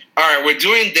said, all right, we're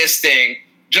doing this thing,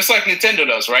 just like Nintendo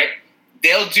does, right?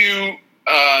 They'll do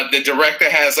the Direct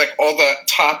that has like all the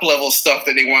top level stuff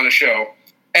that they want to show.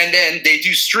 And then they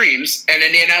do streams, and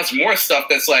then they announce more stuff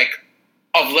that's like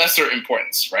of lesser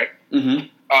importance, right? And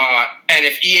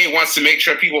if EA wants to make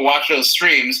sure people watch those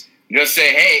streams, just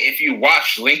say, hey, if you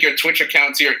watch, link your Twitch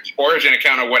account to your Origin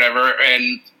account or whatever,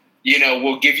 and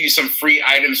we'll give you some free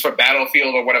items for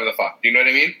Battlefield or whatever the fuck. Do you know what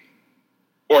I mean?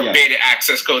 Or beta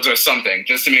access codes or something,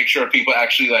 just to make sure people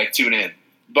actually like tune in.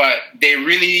 But they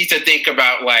really need to think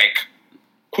about like,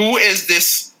 who is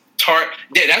this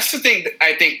That's the thing that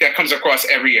I think that comes across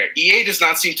every year. EA does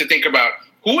not seem to think about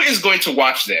who is going to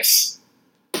watch this.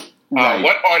 Right.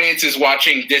 What audience is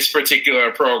watching this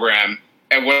particular program,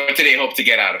 and what do they hope to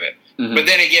get out of it? But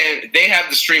then again, they have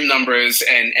the stream numbers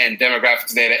and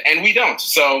demographics data, and we don't.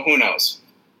 So who knows?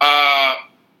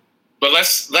 But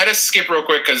let us skip real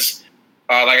quick because,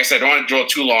 like I said, I don't want to draw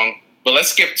too long. But let's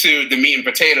skip to the meat and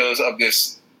potatoes of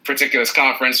this particular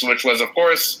conference, which was, of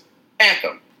course,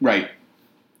 Anthem. Right.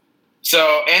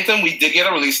 So Anthem, we did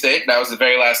get a release date. That was the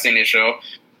very last thing they showed.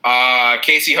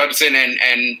 Casey Hudson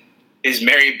and his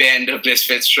merry band of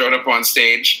misfits showed up on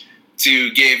stage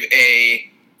to give a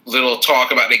little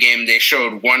talk about the game. They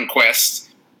showed one quest.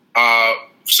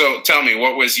 So tell me,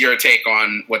 what was your take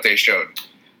on what they showed?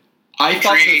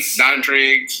 Intrigued, not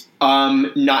intrigued?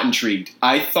 Not intrigued.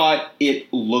 I thought the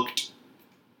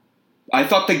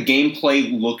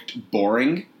gameplay looked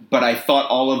boring, but I thought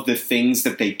all of the things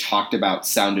that they talked about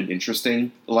sounded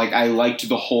interesting. Like, I liked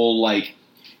the whole, like,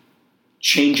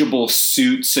 changeable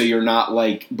suit so you're not,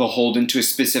 like, beholden to a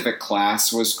specific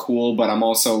class was cool, but I'm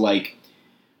also, like,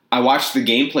 I watched the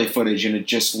gameplay footage and it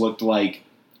just looked like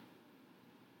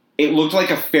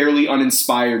a fairly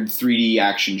uninspired 3D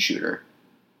action shooter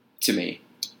to me.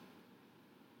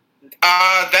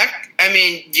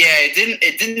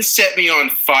 It didn't set me on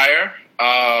fire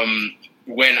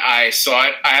when I saw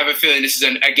it. I have a feeling this is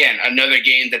another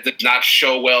game that did not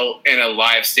show well in a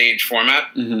live stage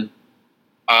format. Mm-hmm.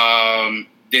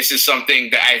 This is something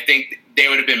that I think they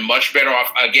would have been much better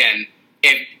off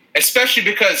especially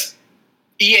because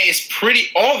EA is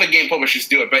all the game publishers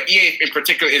do it, but EA in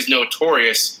particular is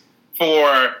notorious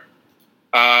for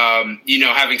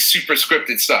having super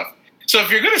scripted stuff. So if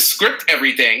you're going to script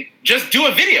everything, just do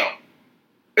a video.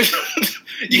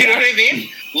 You know what I mean?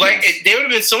 Like, yes. They would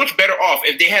have been so much better off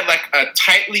if they had, like, a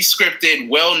tightly scripted,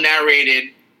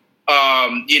 well-narrated,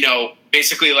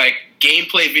 basically, like,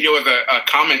 gameplay video with a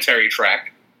commentary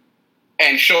track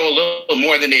and show a little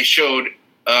more than they showed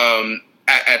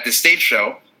at the stage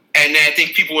show. And then I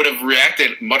think people would have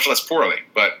reacted much less poorly.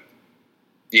 But,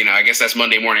 I guess that's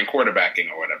Monday morning quarterbacking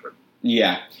or whatever.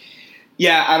 Yeah.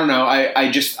 Yeah, I don't know.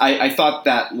 I thought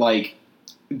that, like,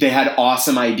 they had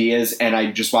awesome ideas, and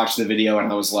I just watched the video,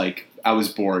 and I was like, I was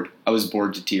bored. I was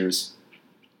bored to tears.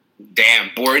 Damn,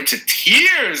 bored to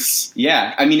tears!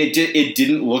 Yeah, I mean, it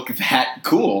didn't look that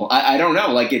cool. I don't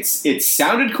know. Like, it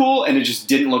sounded cool, and it just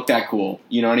didn't look that cool.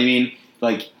 You know what I mean?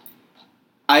 Like,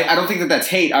 I don't think that's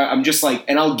hate. I'm just like,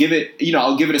 and I'll give it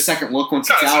a second look once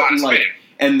it's out, and like,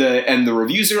 and the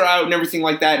reviews are out and everything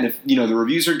like that. And if the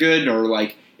reviews are good, or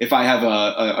like if I have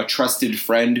a trusted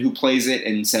friend who plays it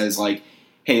and says like,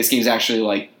 hey, this game's actually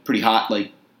like pretty hot,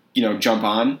 like jump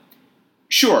on.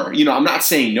 Sure, I'm not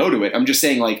saying no to it. I'm just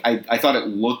saying like I thought it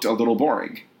looked a little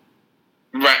boring.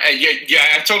 Right. Yeah,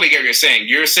 I totally get what you're saying.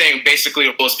 You're saying basically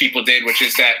what most people did, which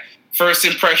is that first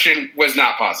impression was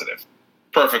not positive.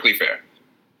 Perfectly fair.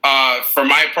 For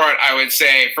my part, I would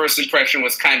say first impression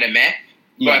was kind of meh.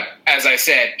 Yeah. But as I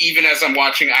said, even as I'm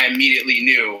watching, I immediately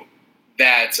knew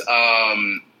that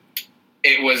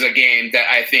it was a game that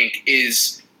I think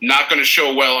is not going to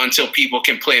show well until people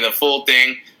can play the full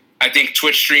thing. I think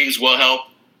Twitch streams will help.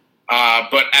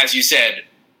 But as you said,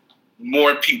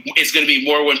 it's going to be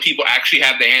more when people actually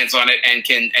have their hands on it and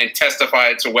can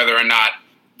testify to whether or not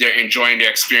they're enjoying their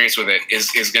experience with it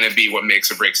is going to be what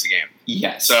makes or breaks the game.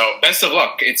 Yes. So best of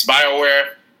luck. It's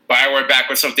BioWare. BioWare back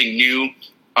with something new.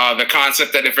 The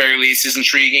concept at the very least is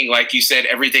intriguing. Like you said,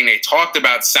 everything they talked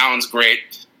about sounds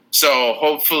great. So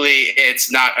hopefully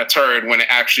it's not a turd when it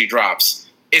actually drops.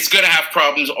 It's going to have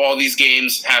problems. All these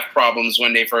games have problems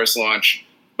when they first launch.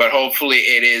 But hopefully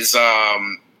it is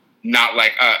not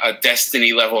like a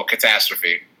Destiny-level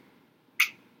catastrophe.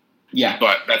 Yeah.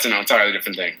 But that's an entirely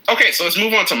different thing. Okay, so let's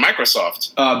move on to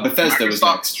Microsoft. Bethesda was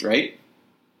next, right?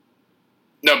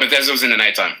 No, Bethesda was in the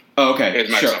nighttime. Oh, okay.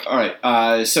 Sure. All right.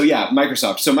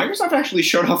 Microsoft. So Microsoft actually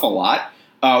showed off a lot.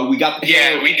 We got the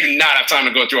Halo. We do not have time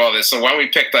to go through all this, so why don't we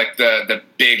pick like the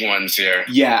big ones here?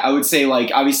 Yeah, I would say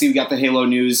like obviously we got the Halo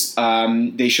news.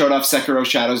 They showed off Sekiro: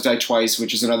 Shadows Die Twice,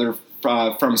 which is another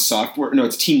from Software. No,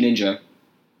 it's Team Ninja.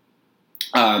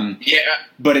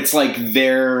 But it's like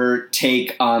their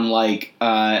take on like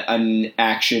an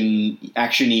actiony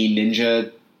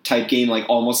ninja type game, like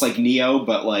almost like Neo,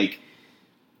 but like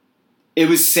it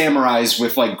was samurais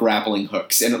with like grappling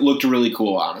hooks, and it looked really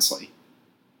cool, honestly.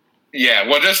 Yeah,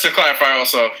 well, just to clarify,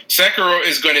 also, Sekiro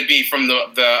is going to be from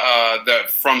the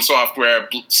From Software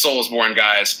Soulsborne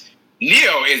guys.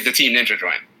 Neo is the Team Ninja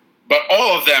joint, but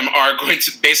all of them are going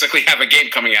to basically have a game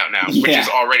coming out now, which is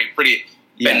already pretty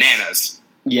bananas.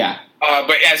 Yeah.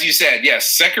 But as you said,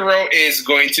 yes, Sekiro is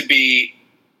going to be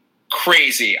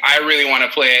crazy. I really want to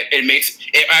play it.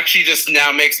 It actually just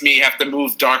now makes me have to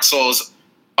move Dark Souls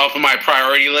up on my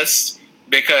priority list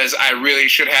because I really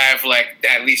should have like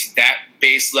at least that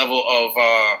base level of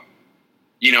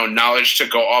knowledge to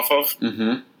go off of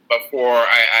before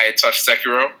I touch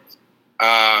Sekiro.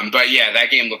 But yeah, that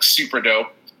game looks super dope.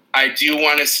 I do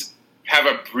want to have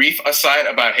a brief aside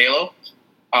about Halo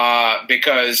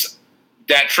because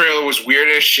that trailer was weird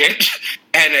as shit.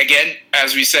 And again,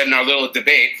 as we said in our little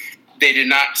debate, they did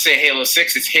not say Halo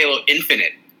 6, it's Halo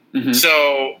Infinite. Mm-hmm.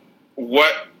 So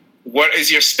what what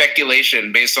is your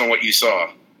speculation based on what you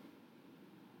saw?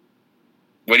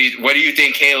 What do you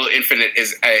think Halo Infinite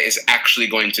is actually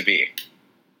going to be?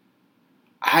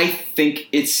 I think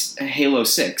it's Halo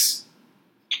 6.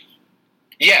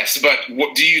 Yes, but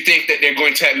do you think that they're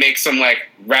going to make some like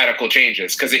radical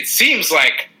changes? Because it seems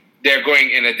like they're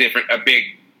going in a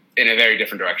very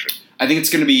different direction. I think it's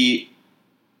going to be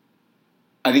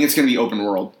open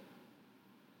world.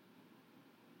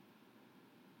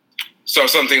 So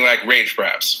something like Rage,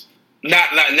 perhaps.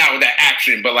 Not with that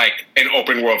action, but like an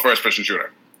open world first person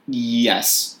shooter.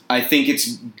 Yes, I think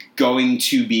it's going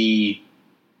to be.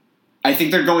 I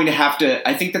think they're going to have to.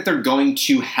 I think that they're going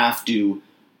to have to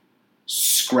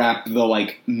scrap the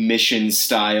like mission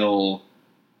style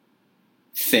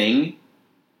thing,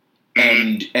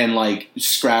 and like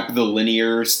scrap the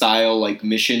linear style like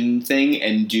mission thing,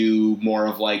 and do more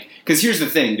of like. Because here's the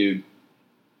thing, dude.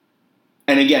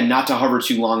 And again, not to hover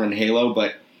too long on Halo,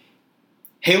 but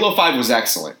Halo 5 was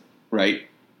excellent, right?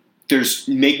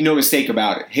 Make no mistake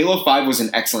about it. Halo 5 was an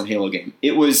excellent Halo game.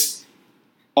 It was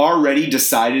already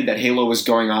decided that Halo was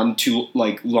going on too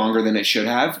like longer than it should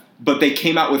have, but they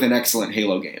came out with an excellent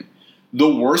Halo game. The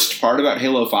worst part about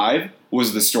Halo 5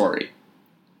 was the story,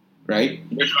 right?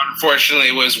 Which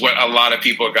unfortunately was what a lot of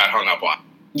people got hung up on.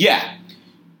 Yeah.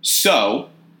 So,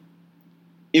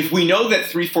 if we know that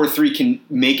 343 can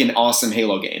make an awesome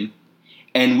Halo game,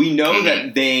 and we know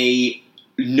that they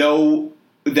know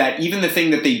that even the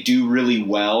thing that they do really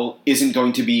well isn't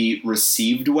going to be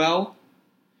received well,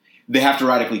 they have to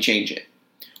radically change it.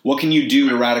 What can you do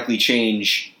to radically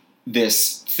change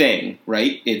this thing,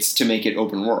 right? It's to make it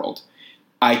open world.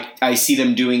 I see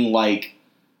them doing like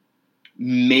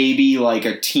maybe like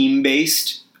a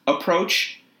team-based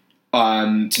approach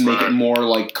to make it more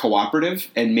like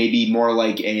cooperative, and maybe more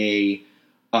like a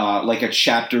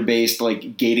chapter-based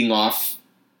like gating off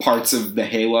parts of the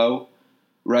Halo,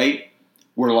 right?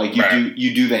 Where like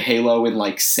you do the Halo in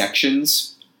like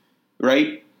sections,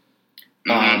 right?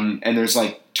 And there's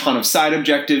like ton of side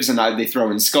objectives, and they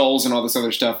throw in skulls and all this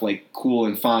other stuff, like cool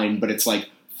and fine, but it's like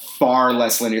far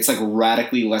less linear. It's like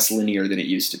radically less linear than it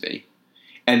used to be.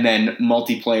 And then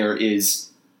multiplayer is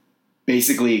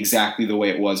basically exactly the way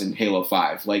it was in Halo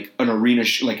 5, like an arena,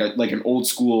 like an old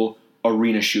school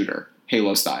arena shooter,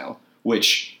 Halo style,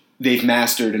 which they've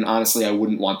mastered, and honestly, I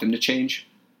wouldn't want them to change.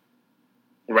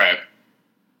 Right.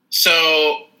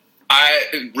 So,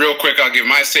 real quick, I'll give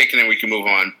my take, and then we can move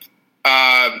on.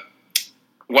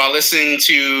 While listening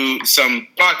to some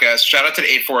podcasts, shout out to the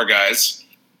 8-4 guys,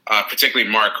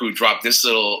 particularly Mark, who dropped this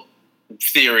little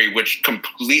theory, which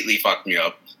completely fucked me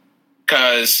up.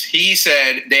 Because he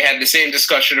said they had the same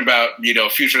discussion about,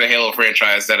 future of the Halo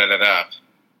franchise, and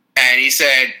he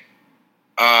said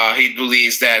he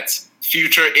believes that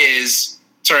future is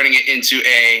turning it into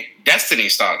a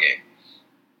Destiny-style game.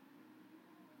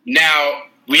 Now,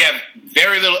 we have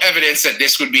very little evidence that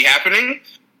this would be happening,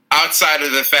 outside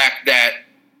of the fact that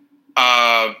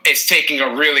it's taking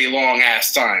a really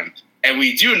long-ass time. And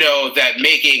we do know that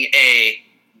making a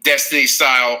Destiny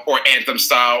style or Anthem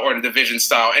style or the Division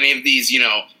style, any of these,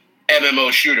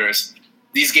 MMO shooters,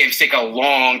 these games take a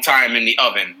long time in the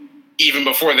oven, even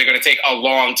before they're going to take a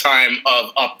long time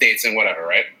of updates and whatever,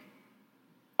 right?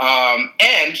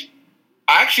 And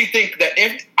I actually think that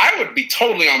I would be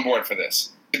totally on board for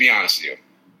this, to be honest with you,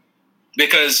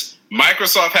 because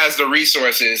Microsoft has the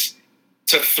resources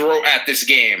to throw at this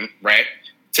game, right,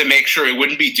 to make sure it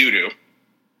wouldn't be doo-doo.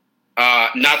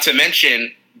 Not to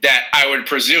mention that I would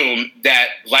presume that,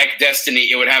 like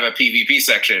Destiny, it would have a PvP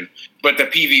section. But the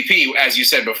PvP, as you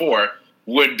said before,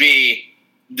 would be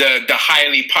the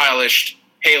highly polished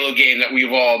Halo game that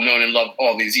we've all known and loved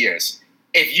all these years.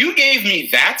 If you gave me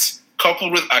that,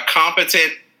 coupled with a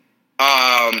competent,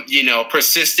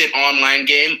 persistent online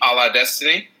game a la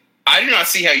Destiny, I do not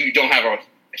see how you don't have a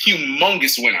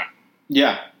humongous winner.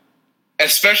 Yeah.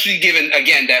 Especially given,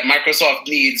 again, that Microsoft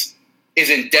is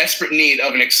in desperate need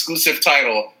of an exclusive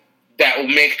title that will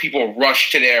make people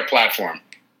rush to their platform.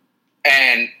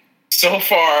 And so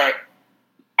far,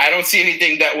 I don't see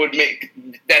anything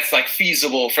that's like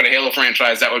feasible for the Halo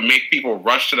franchise that would make people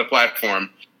rush to the platform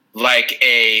like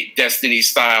a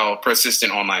Destiny-style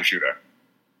persistent online shooter.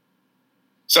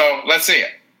 So let's see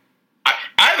it.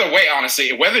 Either way,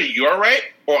 honestly, whether you're right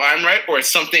or I'm right or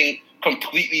it's something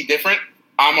completely different,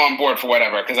 I'm on board for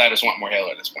whatever, because I just want more Halo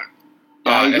at this point.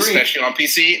 Especially on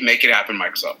PC, make it happen,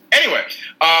 Microsoft. Anyway,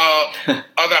 other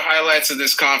highlights of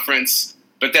this conference.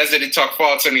 Bethesda did talk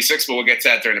Fallout 76, but we'll get to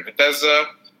that during the Bethesda.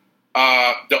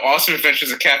 The Awesome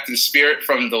Adventures of Captain Spirit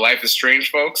from the Life is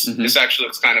Strange folks. Mm-hmm. This actually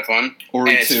looks kind of fun.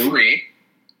 Ori and it's 2. Free.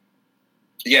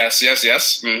 Yes.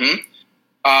 Mm-hmm.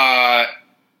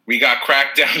 We got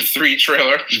Crackdown 3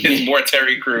 trailer. It's more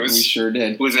Terry Crews. We sure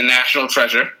did. Who's a national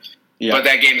treasure. Yeah. But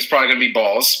that game is probably going to be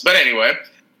balls. But anyway,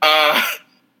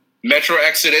 Metro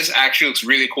Exodus actually looks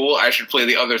really cool. I should play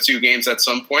the other 2 games at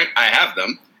some point. I have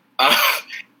them.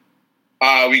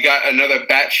 We got another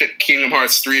batshit Kingdom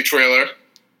Hearts 3 trailer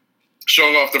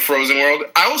showing off the Frozen world.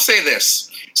 I will say this.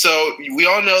 So we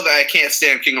all know that I can't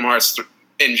stand Kingdom Hearts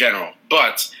in general.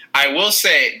 But I will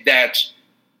say that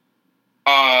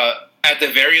at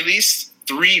the very least,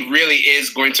 3 really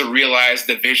is going to realize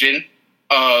the vision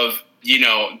of,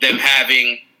 them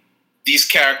having these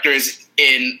characters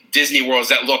in Disney worlds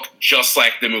that look just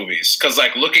like the movies. Because,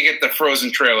 looking at the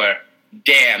Frozen trailer,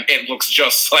 damn, it looks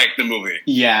just like the movie.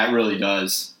 Yeah, it really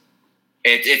does.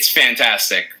 It's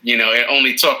fantastic. It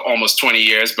only took almost 20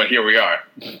 years, but here we are.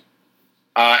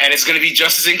 And it's going to be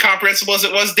just as incomprehensible as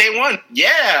it was day one.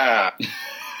 Yeah!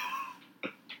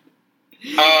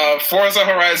 Forza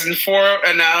Horizon 4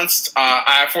 announced.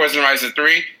 I have Forza Horizon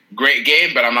 3. Great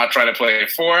game, but I'm not trying to play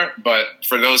 4. But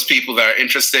for those people that are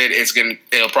interested,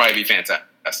 it'll probably be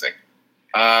fantastic.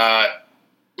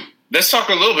 Let's talk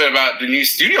a little bit about the new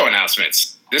studio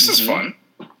announcements. This is fun.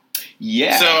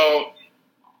 Yeah. So,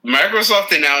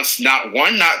 Microsoft announced not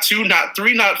 1, not 2, not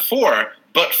 3, not 4,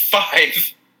 but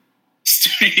 5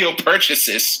 studio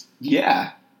purchases.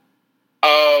 Yeah.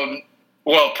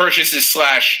 Purchases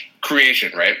 /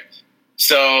 creation, right?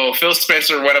 So Phil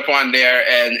Spencer went up on there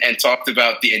and talked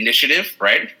about the initiative,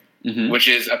 right? Mm-hmm. Which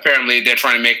is apparently they're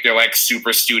trying to make their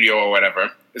super studio or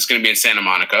whatever. It's going to be in Santa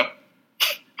Monica.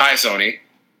 Hi, Sony.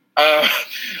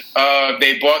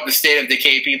 They bought the State of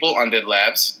Decay people, Undead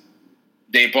Labs.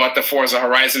 They bought the Forza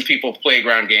Horizon people,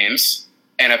 Playground Games.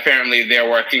 And apparently they're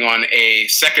working on a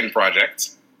second project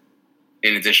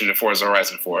in addition to Forza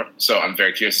Horizon 4. So I'm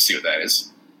very curious to see what that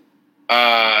is.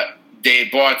 They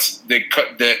bought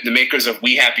the makers of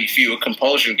We Happy Few,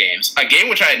 Compulsion Games, a game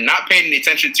which I had not paid any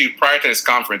attention to prior to this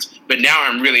conference, but now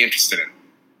I'm really interested in.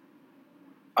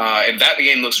 And that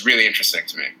game looks really interesting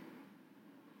to me.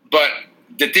 But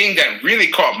the thing that really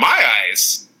caught my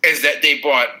eyes is that they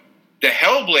bought the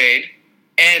Hellblade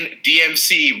and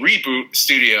DMC reboot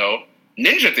studio,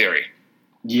 Ninja Theory.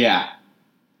 Yeah.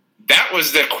 That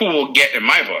was the cool get in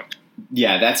my book.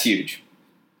 Yeah, that's huge.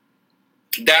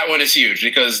 That one is huge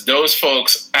because those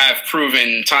folks have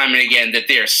proven time and again that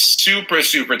they are super,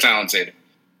 super talented.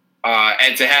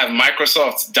 And to have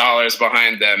Microsoft's dollars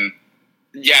behind them,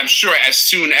 yeah, I'm sure as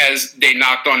soon as they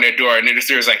knocked on their door, Ninja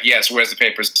Theory was like, yes, where's the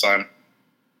papers, son?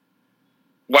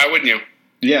 Why wouldn't you?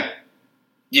 Yeah.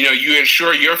 You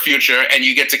ensure your future and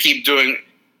you get to keep doing.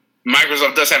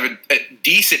 Microsoft does have a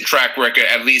decent track record,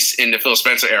 at least in the Phil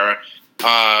Spencer era,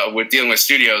 with dealing with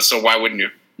studios, so why wouldn't you?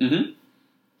 Mm-hmm.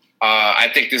 I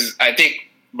think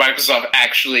Microsoft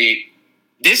actually,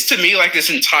 this to me, this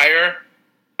entire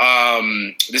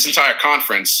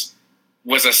conference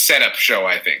was a setup show.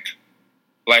 I think,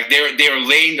 they were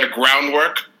laying the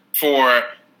groundwork for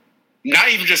not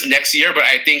even just next year, but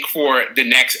I think for the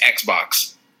next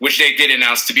Xbox, which they did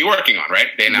announce to be working on. Right?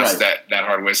 They announced that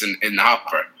hardware's in the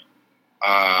hopper.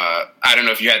 I don't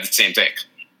know if you had the same take.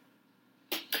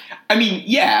 I mean,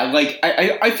 yeah.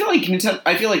 I feel like Nintendo.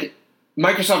 I feel like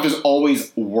Microsoft is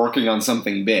always working on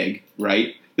something big,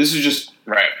 right? This is just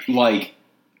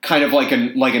kind of like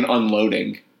an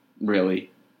unloading, really.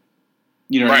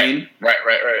 You know what I mean? Right.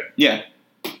 Yeah.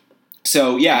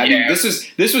 So yeah, I mean, this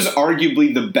was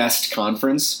arguably the best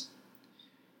conference.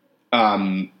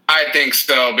 I think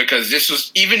so because this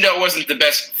was, even though it wasn't the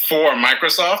best for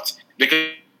Microsoft,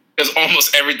 because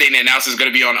almost everything they announced is going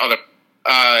to be on other.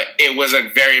 It was a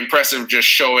very impressive just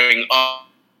showing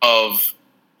of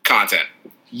content.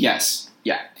 Yes.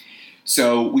 Yeah.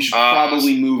 So we should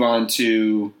probably move on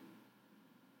to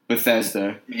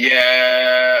Bethesda.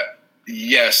 Yeah.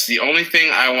 Yes. The only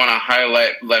thing I want to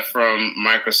highlight left from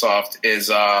Microsoft is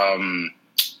oh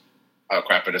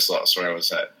crap! I just lost where I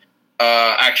was at.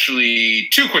 Actually,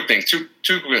 two quick things. Two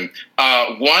quick things.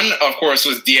 One, of course,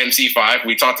 was DMC5.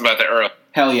 We talked about that earlier.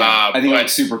 Hell yeah! I think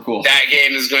that's super cool. That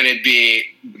game is going to be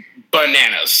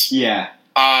bananas. Yeah.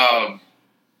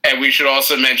 And we should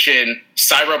also mention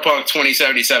Cyberpunk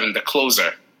 2077, the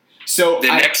closer. So the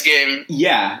next game,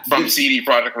 from CD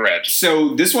Projekt Red.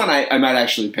 So this one I might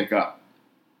actually pick up.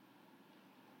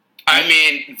 I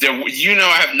mean,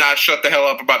 I have not shut the hell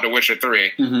up about The Witcher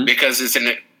 3 because it's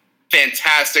a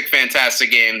fantastic, fantastic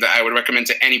game that I would recommend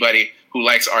to anybody who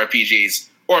likes RPGs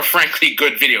or, frankly,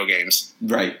 good video games.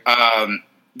 Right.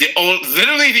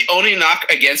 Literally the only knock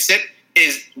against it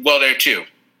is, there are two.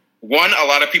 One, a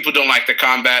lot of people don't like the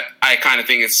combat. I kind of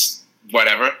think it's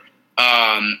whatever.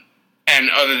 And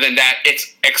other than that,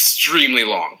 it's extremely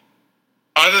long.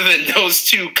 other than those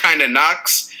two kind of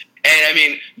knocks, and I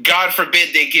mean, God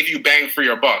forbid they give you bang for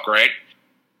your buck, right?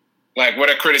 Like, what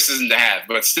a criticism to have,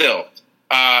 but still,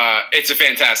 it's a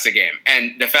fantastic game.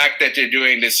 And the fact that they're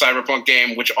doing this Cyberpunk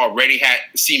game, which already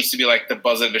seems to be like the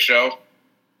buzz of the show,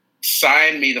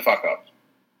 sign me the fuck up.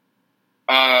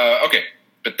 Okay,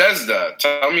 Bethesda.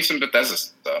 Tell me some Bethesda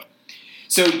stuff.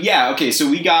 So yeah, okay. So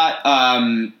we got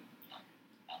a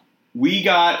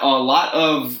lot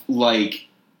of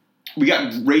we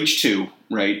got Rage 2,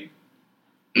 right?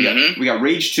 We got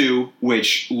Rage 2,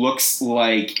 which looks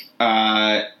like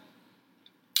an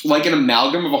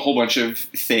amalgam of a whole bunch of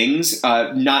things.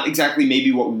 Not exactly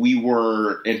maybe what we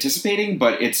were anticipating,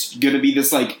 but it's going to be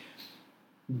this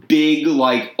big,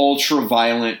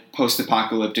 ultra-violent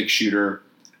post-apocalyptic shooter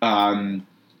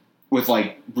with,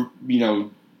 a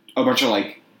bunch of,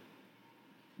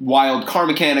 wild car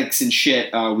mechanics and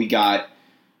shit. We got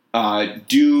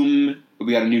Doom.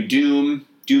 We got a new Doom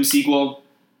sequel.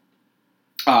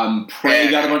 Prey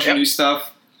got a bunch of new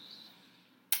stuff.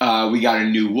 We got a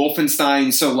new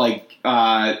Wolfenstein. So,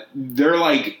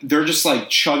 they're just,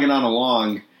 chugging on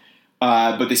along.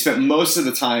 But they spent most of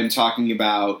the time talking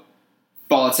about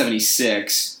Fallout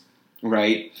 76,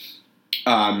 right?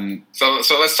 So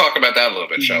let's talk about that a little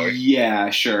bit, shall we? Yeah,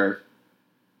 sure.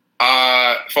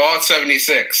 Fallout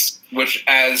 76, which,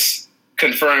 as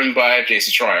confirmed by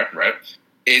Jason Schreier, right,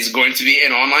 is going to be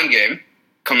an online game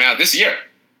coming out this year.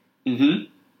 Mm-hmm.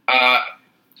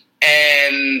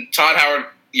 And Todd Howard,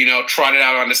 trotted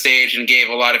out on the stage and gave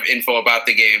a lot of info about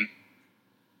the game.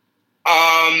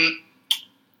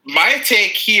 My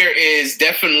take here is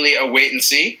definitely a wait and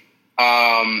see.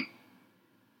 I'm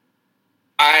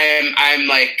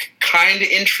kind of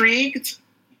intrigued,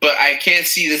 but I can't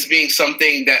see this being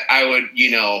something that I would,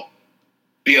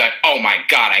 be like, oh my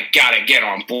God, I gotta get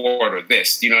on board with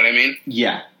this. Do you know what I mean?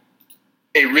 Yeah.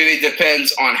 It really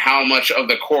depends on how much of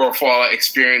the core Fallout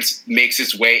experience makes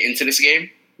its way into this game.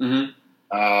 Mm-hmm.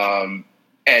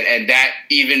 And that,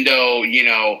 even though,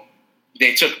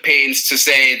 they took pains to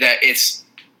say that it's,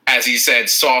 as he said,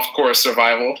 soft core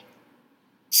survival.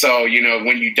 So,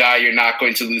 when you die, you're not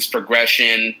going to lose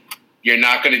progression. You're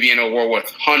not going to be in a war with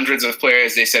hundreds of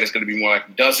players. They said it's going to be more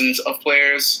like dozens of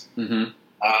players. Mm-hmm.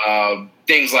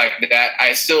 Things like that.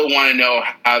 I still want to know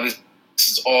how this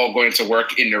is all going to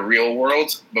work in the real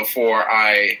world before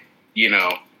I,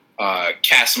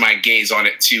 cast my gaze on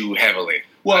it too heavily.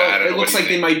 Well, it looks like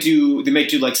they might do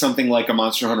something like a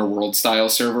Monster Hunter World style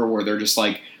server where they're just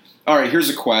all right, here's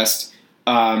a quest.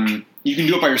 You can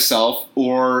do it by yourself,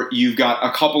 or you've got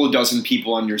a couple of dozen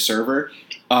people on your server.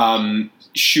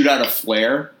 Shoot out a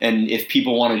flare, and if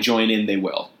people want to join in, they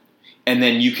will. And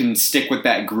then you can stick with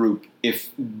that group if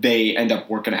they end up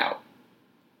working out.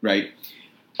 Right?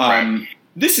 Right.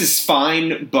 This is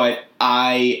fine, but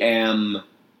I am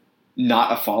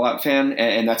not a Fallout fan,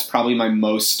 and that's probably my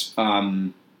most...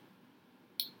 that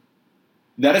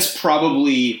is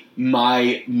probably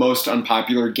my most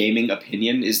unpopular gaming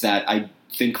opinion, is that I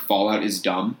think Fallout is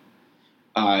dumb.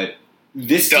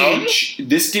 This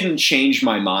didn't change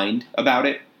my mind about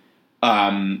it.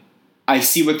 I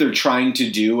see what they're trying to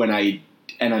do, and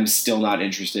I'm still not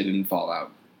interested in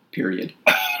Fallout. Period.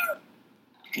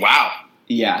 Wow.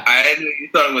 Yeah. I didn't know you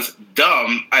thought it was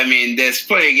dumb. I mean, there's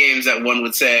plenty of games that one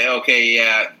would say, okay,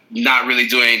 yeah, not really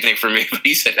doing anything for me. But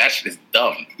you said that shit is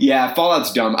dumb. Yeah,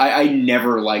 Fallout's dumb. I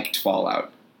never liked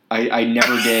Fallout. I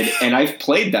never did, and I've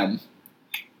played them.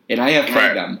 And I have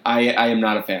played them. I am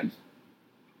not a fan.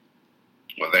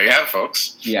 Well, there you have it,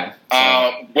 folks. Yeah.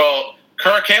 Well,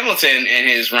 Kirk Hamilton in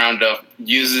his roundup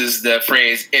uses the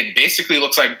phrase, it basically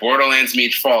looks like Borderlands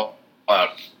meets Fallout.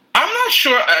 I'm not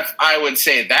sure if I would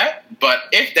say that, but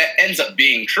if that ends up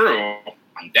being true,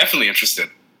 I'm definitely interested.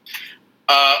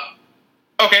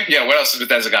 Okay, yeah, what else has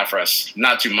Bethesda got for us?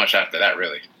 Not too much after that,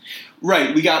 really.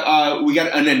 Right, we got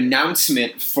an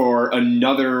announcement for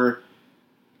another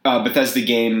Bethesda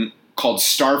game called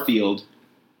Starfield,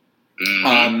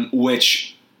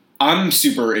 which I'm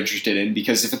super interested in,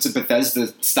 because if it's a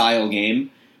Bethesda-style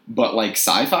game, but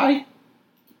sci-fi,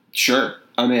 sure,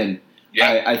 I'm in.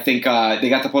 Yeah. I think they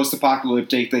got the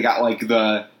post-apocalyptic, they got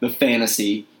the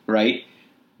fantasy, right?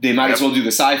 They might as well do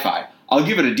the sci-fi. I'll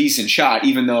give it a decent shot,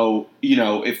 even though,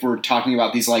 if we're talking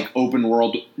about these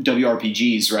open-world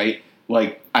WRPGs, right?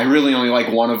 I really only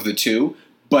like one of the two,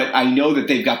 but I know that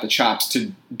they've got the chops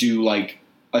to do a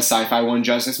sci-fi one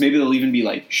justice. Maybe they'll even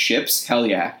be ships. Hell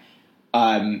yeah.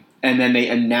 And then they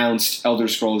announced Elder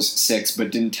Scrolls 6,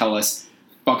 but didn't tell us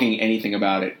fucking anything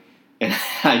about it. And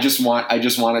I just want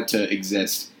it to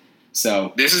exist.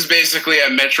 So this is basically a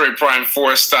Metroid Prime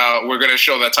 4 style. We're going to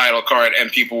show the title card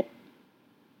and people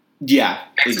Yeah,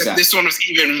 Except exactly. this one was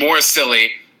even more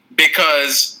silly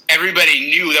because everybody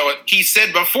knew that he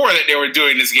said before that they were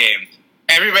doing this game.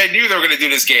 Everybody knew they were going to do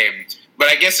this game. But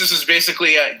I guess this was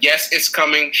basically a, yes, it's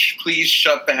coming. Please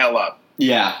shut the hell up.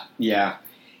 Yeah.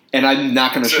 And I'm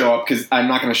not going to show up because I'm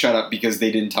not going to shut up because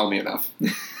they didn't tell me enough.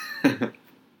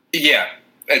 Yeah.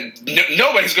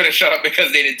 Nobody's going to shut up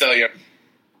because they didn't tell you.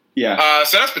 Yeah.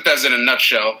 So that's Bethesda in a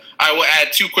nutshell. I will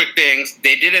add two quick things.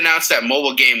 They did announce that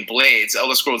mobile game Blades,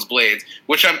 Elder Scrolls Blades,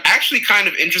 which I'm actually kind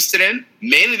of interested in,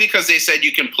 mainly because they said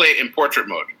you can play it in portrait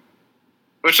mode.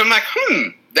 Which I'm like,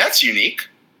 that's unique.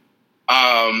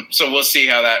 So we'll see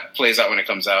how that plays out when it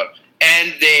comes out.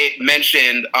 And they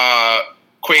mentioned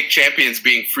Quake Champions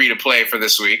being free to play for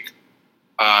this week.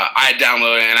 I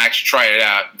downloaded it and actually tried it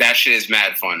out. That shit is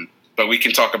mad fun. But we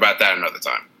can talk about that another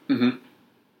time.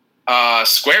 Mm-hmm.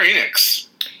 Square Enix.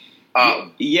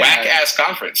 Whack-ass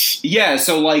conference. Yeah,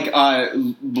 so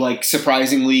like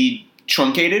surprisingly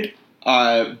truncated.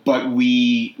 But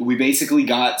we basically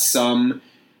got some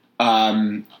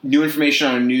new information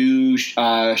on a new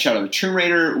Shadow of the Tomb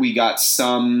Raider. We got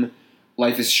some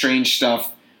Life is Strange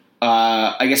stuff.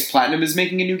 I guess Platinum is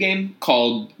making a new game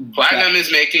called... Platinum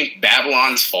is making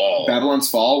Babylon's Fall. Babylon's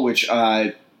Fall, which,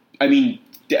 I mean,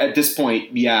 at this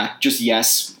point, yeah, just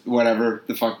yes, whatever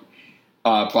the fuck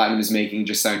Platinum is making,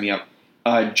 just sign me up.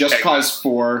 Just Cause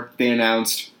 4, they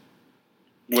announced.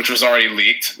 Which was already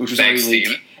leaked.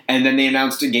 Steam. And then they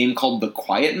announced a game called The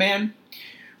Quiet Man.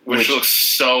 Which looks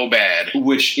so bad.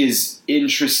 Which is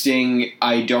interesting.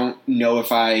 I don't know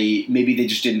if maybe they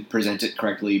just didn't present it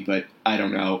correctly, but I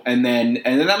don't know. And then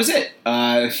that was it.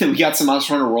 We got some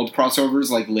Monster Hunter World crossovers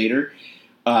like later.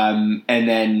 And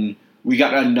then we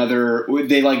got another,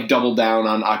 they like doubled down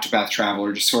on Octopath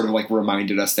Traveler, just sort of like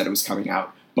reminded us that it was coming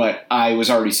out. But I was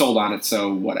already sold on it,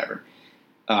 so whatever.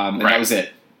 And that was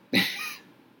it.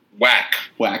 Whack.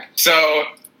 So,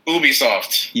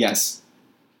 Ubisoft. Yes.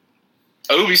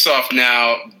 Ubisoft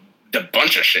now, a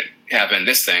bunch of shit happened in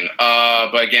this thing.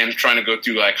 But again, trying to go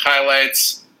through like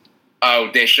highlights.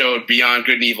 They showed Beyond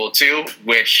Good and Evil 2,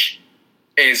 which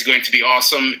is going to be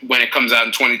awesome when it comes out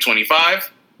in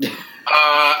 2025.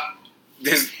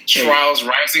 This Trials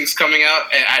Rising's coming out,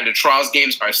 and the Trials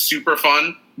games are super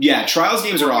fun. Yeah, Trials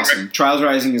games are awesome. Trials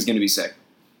Rising is going to be sick.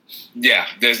 Yeah,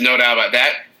 there's no doubt about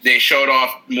that. They showed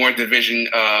off more Division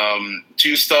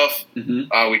 2 stuff.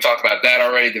 Mm-hmm. We talked about that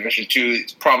already. Division 2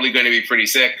 is probably going to be pretty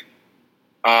sick.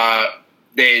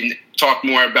 They talked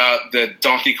more about the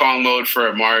Donkey Kong mode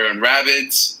for Mario and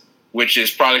Rabbids, which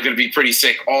is probably going to be pretty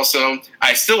sick also.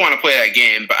 I still want to play that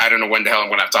game, but I don't know when the hell I'm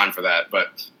going to have time for that.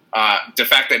 But the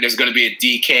fact that there's going to be a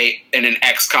DK in an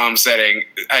XCOM setting,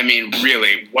 I mean,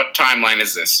 really, what timeline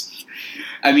is this?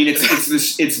 I mean,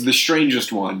 it's the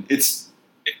strangest one.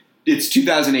 It's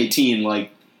 2018,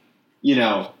 like, you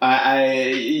know,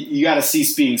 you got to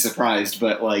cease being surprised,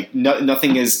 but like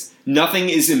nothing is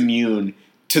immune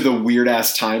to the weird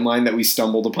ass timeline that we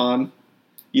stumbled upon,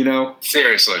 you know?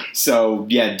 Seriously. So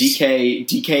yeah,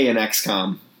 DK and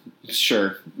XCOM,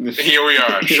 sure. Here we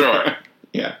are, sure.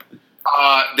 Yeah.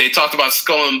 They talked about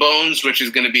Skull and Bones, which is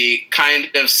going to be kind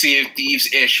of Sea of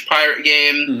Thieves-ish pirate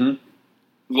game. Mm-hmm.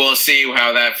 We'll see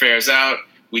how that fares out.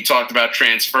 We talked about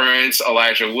Transference,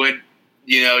 Elijah Wood,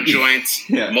 joints,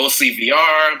 mostly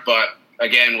VR, but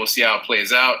again, we'll see how it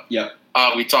plays out. Yep.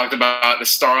 We talked about the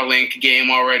Starlink game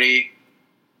already,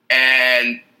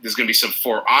 and there's going to be some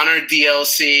For Honor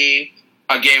DLC,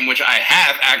 a game which I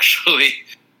have actually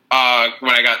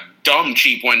when I got dumb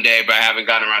cheap one day, but I haven't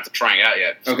gotten around to trying it out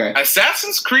yet. Okay.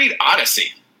 Assassin's Creed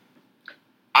Odyssey.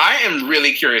 I am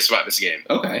really curious about this game.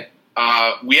 Okay.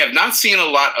 We have not seen a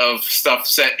lot of stuff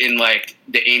set in like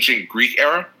the ancient Greek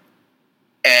era,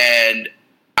 and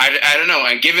I don't know.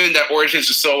 And given that Origins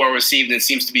was so well received and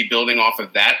seems to be building off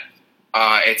of that,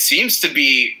 it seems to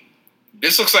be.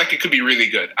 This looks like it could be really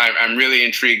good. I'm really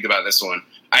intrigued about this one.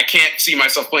 I can't see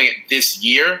myself playing it this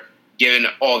year, given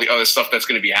all the other stuff that's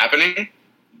going to be happening.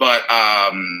 But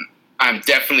I'm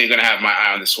definitely going to have my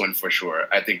eye on this one for sure.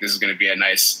 I think this is going to be a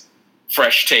nice,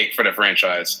 fresh take for the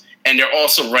franchise. And they're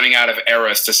also running out of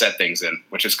eras to set things in,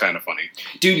 which is kind of funny.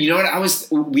 Dude, you know what?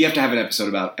 We have to have an episode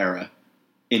about era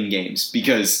in games,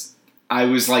 because I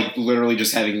was like literally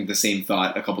just having the same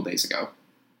thought a couple days ago.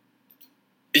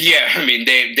 Yeah, I mean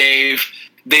they've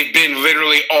been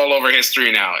literally all over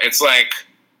history now. It's like,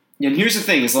 and here's the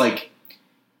thing: is like,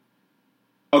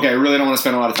 okay, I really don't want to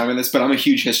spend a lot of time on this, but I'm a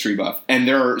huge history buff, and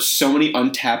there are so many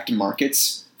untapped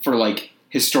markets for like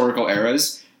historical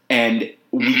eras, and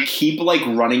we keep like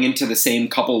running into the same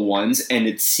couple ones, and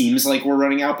it seems like we're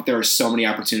running out, but there are so many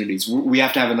opportunities. We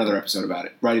have to have another episode about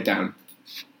it. Write it down.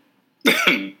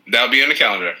 That'll be on the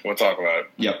calendar. We'll talk about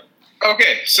it. Yep.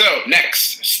 Okay, so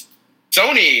next,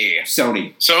 Sony.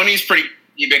 Sony's pretty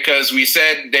because we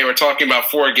said they were talking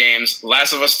about 4 games: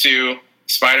 Last of Us 2,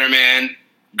 Spider-Man,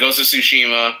 Ghost of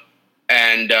Tsushima,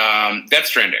 and Death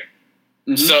Stranding.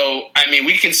 Mm-hmm. So, I mean,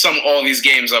 we can sum all these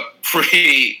games up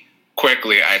pretty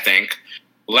quickly, I think.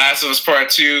 Last of Us Part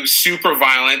 2, super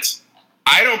violent.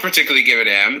 I don't particularly give a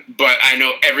damn, but I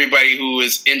know everybody who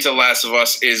is into Last of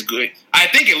Us is good. I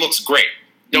think it looks great.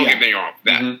 Don't get me wrong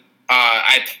with that. Mm-hmm.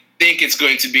 I think it's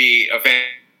going to be a fan,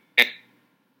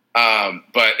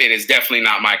 but it is definitely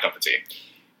not my cup of tea.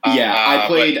 I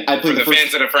played for the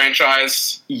fans of the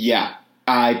franchise. Yeah,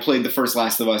 I played the first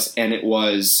Last of Us, and it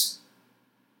was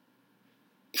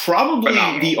probably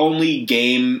the only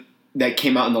game that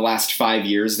came out in the last 5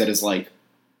 years that is like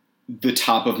the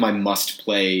top of my must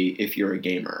play if you're a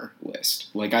gamer list.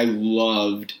 Like, I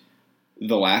loved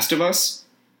The Last of Us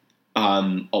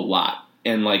a lot.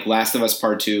 And like Last of Us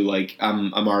Part 2, like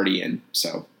I'm already in,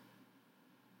 so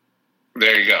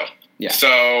there you go. Yeah.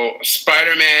 So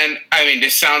Spider-Man, I mean,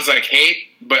 this sounds like hate,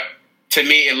 but to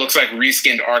me it looks like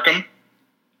reskinned Arkham.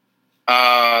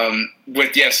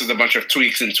 With a bunch of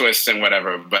tweaks and twists and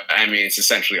whatever, but I mean it's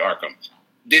essentially Arkham.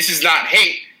 This is not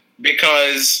hate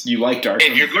because you liked Arkham.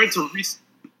 If you're going to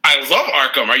I love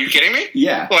Arkham. Are you kidding me?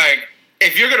 Yeah. Like,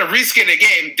 if you're gonna reskin a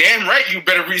game, damn right you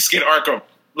better reskin Arkham.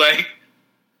 Like,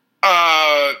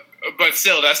 but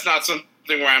still, that's not something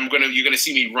where you're gonna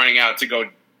see me running out to go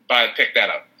pick that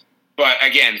up. But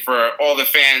again, for all the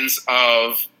fans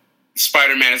of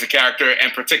Spider-Man as a character,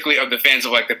 and particularly of the fans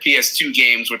of like the PS2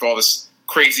 games with all this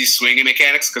crazy swinging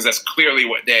mechanics, because that's clearly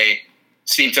what they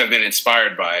seem to have been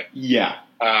inspired by. Yeah.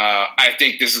 I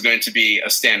think this is going to be a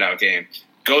standout game.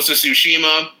 Ghost of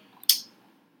Tsushima,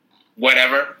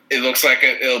 whatever. It looks like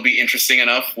it'll be interesting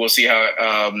enough. We'll see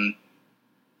how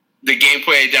the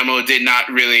gameplay demo did not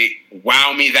really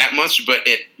wow me that much, but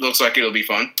it looks like it'll be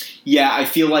fun. Yeah, I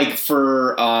feel like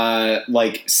for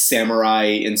like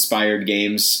samurai-inspired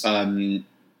games,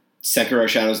 Sekiro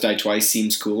Shadows Die Twice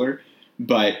seems cooler,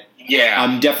 but yeah,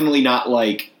 I'm definitely not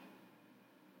like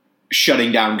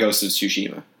shutting down Ghost of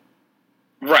Tsushima.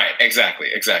 Right, exactly.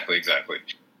 And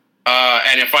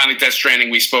then finally, Death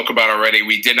Stranding we spoke about already.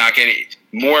 We did not get any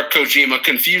more Kojima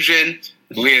confusion,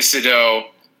 Léa Seydoux,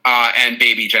 and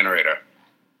Baby Generator.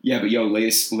 Yeah, but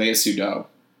Léa Seydoux.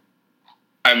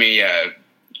 I mean, yeah,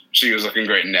 she was looking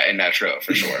great in that trailer,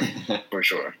 for sure. For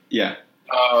sure. Yeah.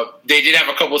 They did have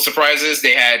a couple of surprises.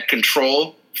 They had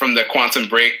Control from the Quantum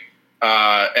Break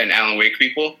and Alan Wake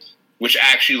people, which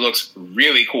actually looks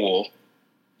really cool.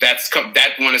 That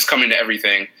one is coming to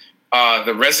everything.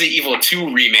 The Resident Evil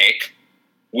 2 remake,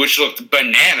 which looked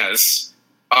bananas.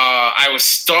 I was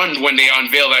stunned when they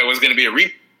unveiled that it was going to be a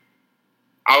remake.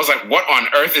 I was like, what on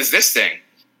earth is this thing?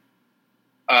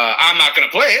 I'm not going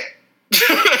to play it.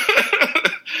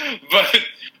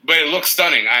 but it looks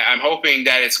stunning. I'm hoping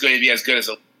that it's going to be as good as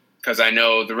because I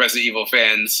know the Resident Evil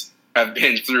fans have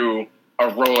been through a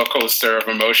roller coaster of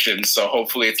emotions, so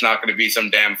hopefully it's not going to be some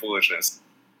damn foolishness.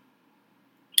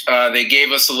 They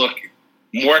gave us a look,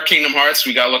 more Kingdom Hearts.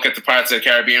 We got to look at the Pirates of the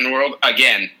Caribbean world.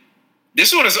 Again,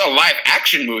 this one is a live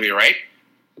action movie, right?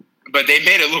 But they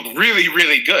made it look really,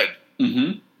 really good.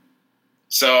 Mm-hmm.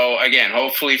 So, again,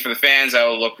 hopefully for the fans, that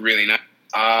will look really nice.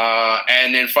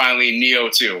 And then finally, Neo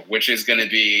 2, which is going to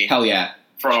be... Hell yeah.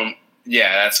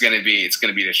 It's going to be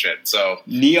the shit. So,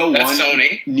 Neo that's 1,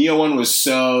 Sony. Neo 1 was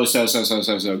so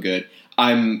good.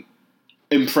 I'm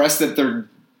impressed that they're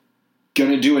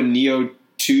going to do a Neo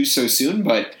 2 so soon,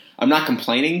 but I'm not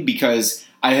complaining because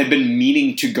I had been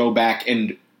meaning to go back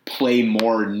and play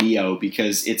more Neo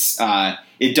because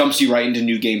it dumps you right into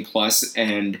New Game Plus,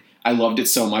 and I loved it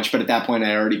so much. But at that point,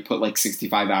 I already put like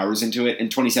 65 hours into it,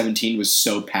 and 2017 was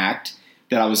so packed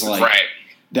that I was like,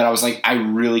 I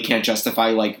really can't justify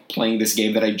like playing this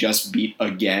game that I just beat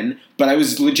again. But I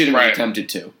was legitimately tempted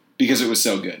to because it was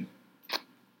so good.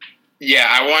 Yeah,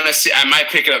 I want to see. I might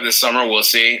pick it up this summer. We'll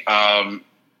see.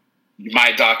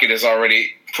 My docket is already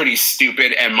pretty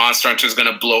stupid, and Monster Hunter is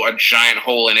going to blow a giant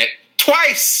hole in it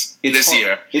twice this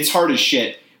year. It's hard as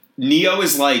shit. Neo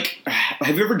is like,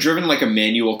 have you ever driven like a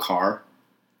manual car?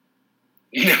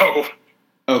 No.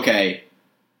 Okay.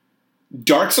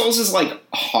 Dark Souls is like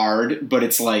hard, but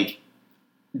it's like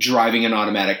driving an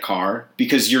automatic car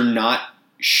because you're not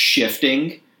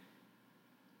shifting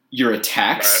your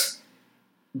attacks,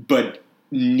 but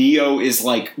Neo is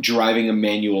like driving a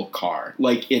manual car.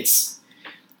 Like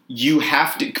you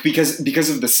have to, because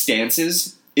of the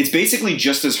stances, it's basically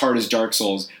just as hard as Dark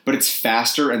Souls, but it's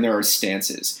faster and there are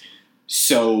stances.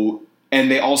 So, and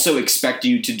they also expect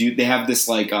you to do, they have this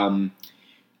like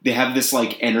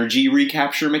energy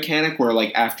recapture mechanic where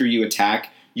like after you attack,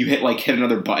 you hit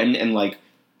another button and like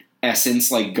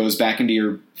essence like goes back into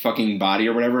your fucking body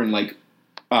or whatever and like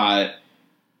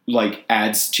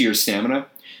adds to your stamina.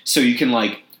 So you can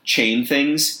like chain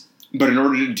things, but in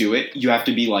order to do it, you have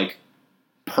to be like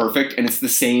perfect. And it's the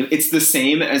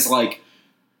same as like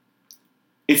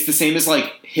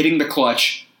hitting the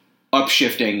clutch,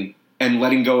 upshifting, and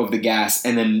letting go of the gas,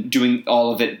 and then doing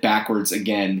all of it backwards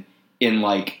again in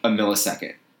like a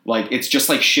millisecond. Like it's just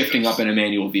like shifting up in a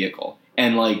manual vehicle.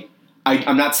 And like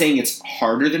I'm not saying it's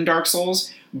harder than Dark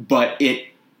Souls, but it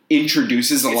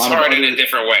introduces a lot of. It's hard in a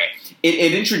different way.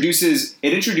 It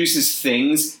introduces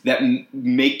things that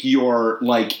make your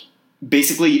like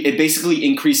basically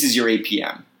increases your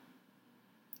APM.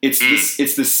 It's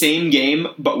the same game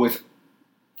but with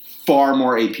far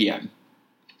more APM.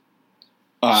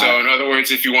 So in other words,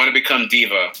 if you want to become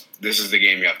Diva, this is the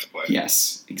game you have to play.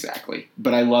 Yes, exactly.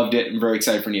 But I loved it. I'm very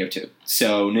excited for Neo 2.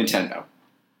 So Nintendo.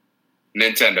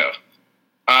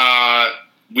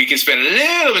 We can spend a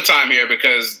little bit of time here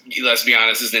because, let's be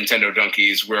honest, as Nintendo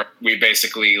junkies, we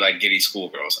basically like giddy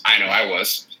schoolgirls. I know I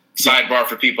was. Sidebar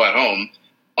for people at home,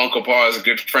 Uncle Paul is a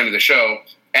good friend of the show,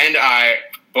 and I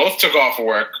both took off of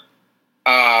work,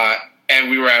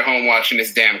 and we were at home watching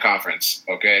this damn conference,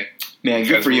 okay? Man,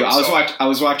 good for you. I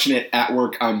was watching it at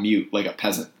work on mute like a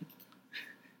peasant.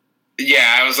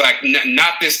 Yeah, I was like,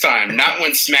 not this time. Not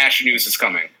when Smash news is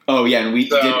coming. Oh, yeah,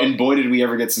 and boy, did we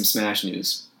ever get some Smash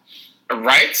news.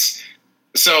 Right?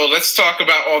 So let's talk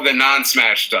about all the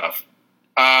non-Smash stuff.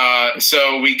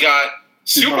 So we got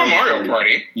Super Mario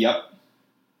Party. Yep.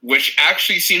 Which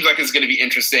actually seems like it's going to be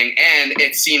interesting, and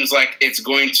it seems like it's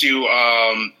going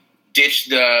to ditch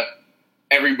the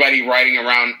everybody riding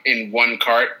around in one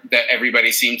cart that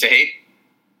everybody seemed to hate.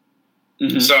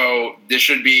 Mm-hmm. So this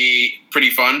should be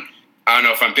pretty fun. I don't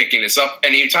know if I'm picking this up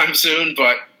anytime soon,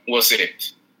 but we'll see.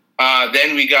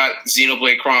 Then we got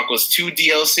Xenoblade Chronicles 2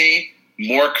 DLC.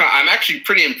 I'm actually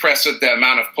pretty impressed with the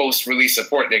amount of post-release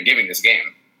support they're giving this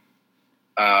game.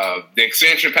 The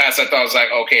expansion pass, I thought was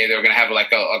like, okay, they're going to have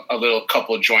like a little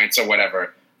couple joints or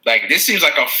whatever. Like, this seems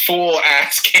like a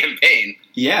full-ass campaign.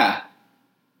 Yeah.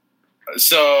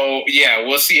 So, yeah,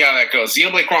 we'll see how that goes.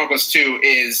 Xenoblade Chronicles 2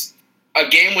 is a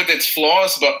game with its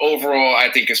flaws, but overall I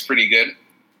think it's pretty good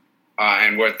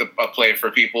and worth a play for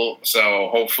people. So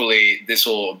hopefully this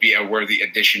will be a worthy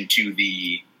addition to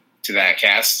that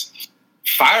cast.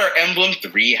 Fire Emblem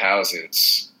Three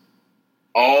Houses.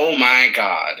 Oh my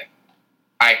god.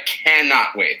 I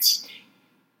cannot wait.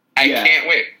 I can't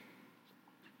wait.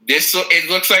 It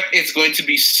looks like it's going to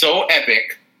be so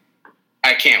epic.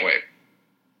 I can't wait.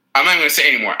 I'm not even going to say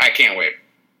anymore. I can't wait.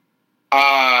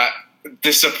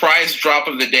 The surprise drop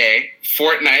of the day,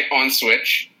 Fortnite on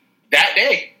Switch, that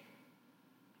day.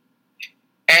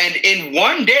 And in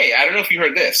one day, I don't know if you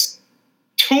heard this,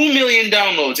 2 million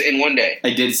downloads in one day.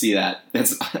 I did see that.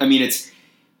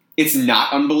 It's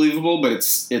not unbelievable, but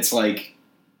it's like...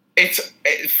 Here's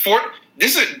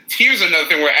another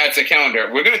thing we're add to calendar.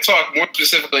 We're going to talk more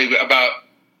specifically about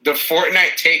the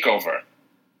Fortnite takeover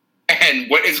and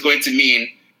what it's going to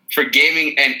mean for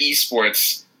gaming and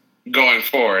esports going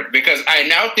forward. Because I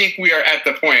now think we are at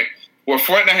the point where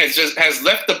Fortnite has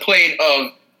left the plane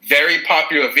of very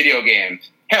popular video game.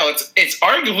 Hell, it's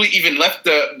arguably even left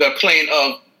the plane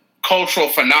of cultural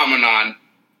phenomenon,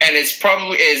 and it's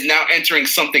probably is now entering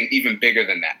something even bigger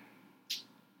than that.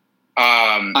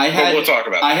 But we'll talk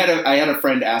about that. I had a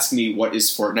friend ask me what is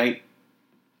Fortnite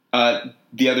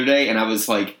the other day, and I was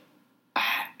like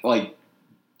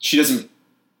she doesn't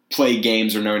play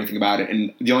games or know anything about it,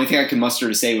 and the only thing I could muster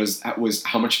to say was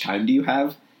how much time do you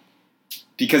have?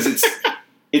 Because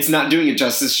it's not doing it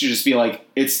justice to just be like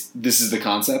this is the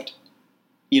concept,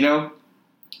 you know?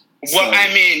 Well,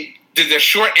 I mean, the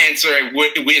short answer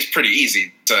is pretty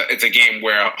easy. It's a game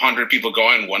where 100 people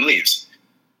go in, one leaves.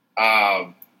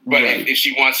 But right. if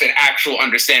she wants an actual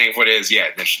understanding of what it is,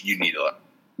 then you need a lot.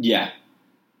 Yeah.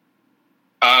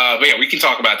 But yeah, we can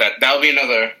talk about that. That'll be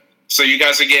another. So you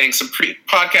guys are getting some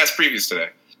podcast previews today.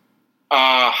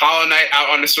 Hollow Knight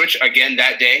out on the Switch again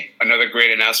that day. Another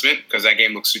great announcement because that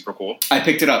game looks super cool. I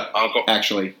picked it up,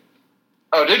 actually.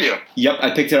 Oh, did you? Yep, I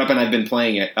picked it up and I've been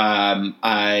playing it.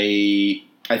 I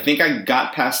think I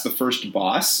got past the first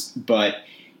boss, but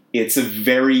it's a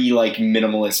very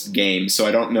minimalist game, so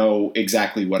I don't know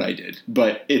exactly what I did.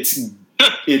 But it's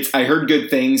I heard good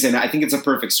things, and I think it's a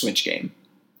perfect Switch game.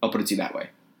 I'll put it to you that way.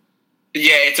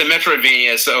 Yeah, it's a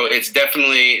Metroidvania, so it's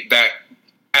definitely that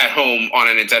at home on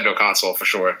a Nintendo console for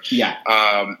sure. Yeah.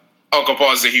 Uncle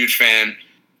Paul's a huge fan.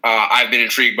 I've been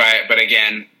intrigued by it, but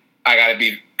again, I got to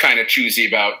be kind of choosy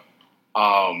about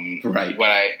what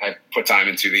I put time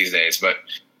into these days. But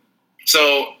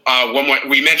So one more,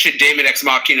 we mentioned Daemon X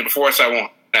Machina before, so I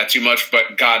won't add too much.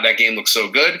 But God, that game looks so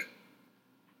good.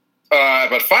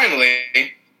 But finally,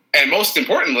 and most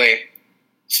importantly,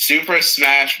 Super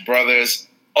Smash Brothers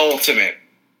Ultimate.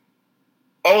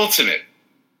 Ultimate.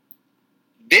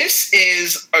 This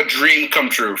is a dream come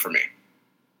true for me.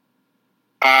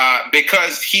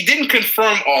 Because he didn't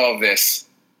confirm all of this,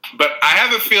 but I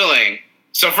have a feeling.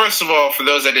 So first of all, for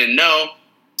those that didn't know,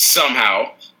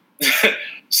 somehow,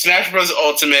 Smash Bros.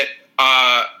 Ultimate,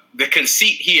 the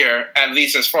conceit here, at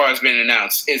least as far as been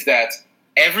announced, is that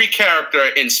every character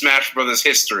in Smash Bros.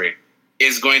 History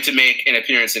is going to make an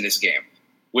appearance in this game,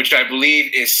 which I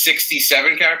believe is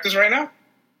 67 characters right now,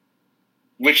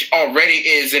 which already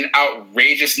is an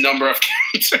outrageous number of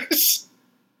characters.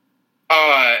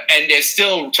 And there's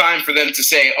still time for them to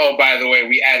say, oh, by the way,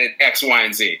 we added X, Y,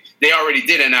 and Z. They already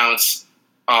did announce,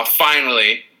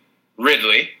 finally,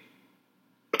 Ridley.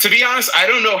 But to be honest, I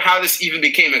don't know how this even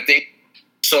became a thing.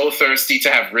 So thirsty to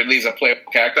have Ridley as a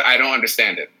playable character. I don't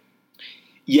understand it.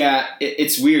 Yeah,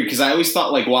 it's weird because I always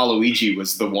thought like Waluigi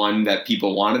was the one that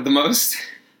people wanted the most.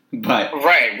 But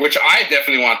right, which I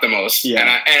definitely want the most. Yeah. And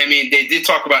I mean, they did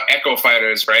talk about Echo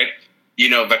Fighters, right? You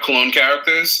know, the clone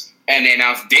characters. And they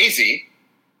announced Daisy,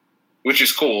 which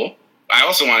is cool. I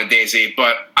also wanted Daisy,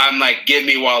 but I'm like, give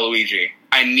me Waluigi.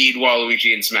 I need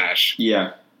Waluigi in Smash.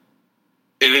 Yeah.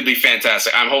 It would be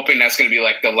fantastic. I'm hoping that's going to be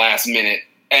like the last minute.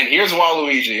 And here's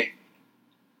Waluigi.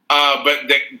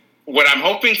 But what I'm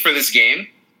hoping for this game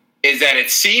is that it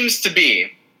seems to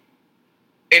be,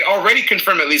 it already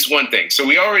confirmed at least one thing. So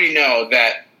we already know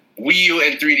that Wii U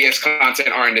and 3DS content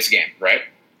are in this game, right?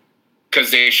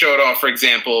 Because they showed off, for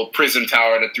example, Prism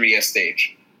Tower, the 3DS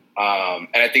stage. And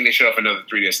I think they showed off another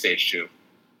 3DS stage too.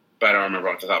 But I don't remember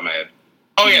off the top of my head.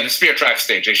 Oh yeah, the Spear Track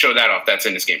stage. They showed that off. That's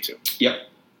in this game too. Yep.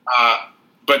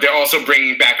 But they're also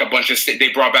bringing back a bunch of...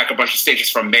 they brought back a bunch of stages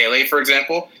from Melee, for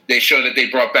example. They showed that they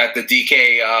brought back the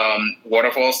DK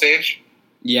waterfall stage.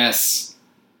 Yes.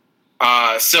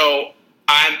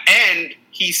 And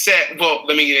he said... Well,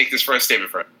 let me make this first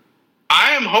statement first.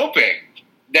 I am hoping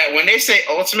that when they say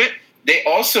Ultimate, they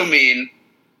also mean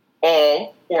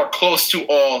all or close to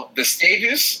all the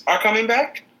stages are coming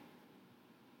back.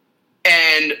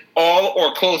 And all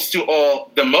or close to all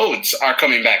the modes are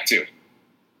coming back too.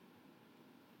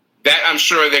 That I'm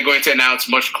sure they're going to announce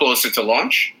much closer to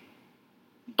launch.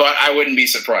 But I wouldn't be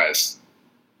surprised.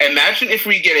 Imagine if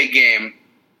we get a game,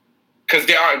 because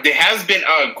there has been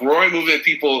a growing movement of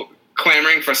people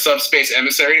clamoring for Subspace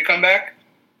Emissary to come back.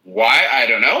 Why? I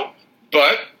don't know.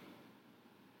 But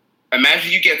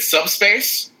imagine you get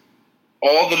Subspace,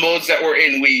 all the modes that were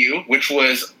in Wii U, which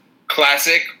was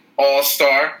Classic,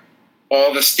 All-Star,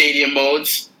 all the Stadium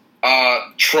modes,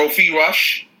 Trophy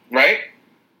Rush, right?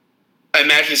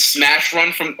 Imagine Smash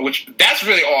Run, which that's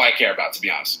really all I care about, to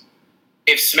be honest.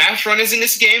 If Smash Run is in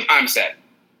this game, I'm set.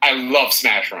 I love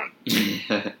Smash Run.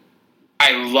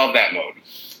 I love that mode.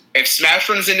 If Smash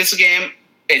Run is in this game,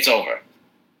 it's over.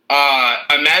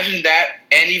 Imagine that,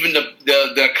 and even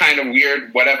the kind of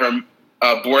weird whatever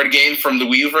board game from the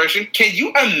Wii U version. Can you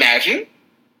imagine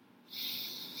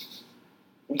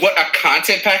what a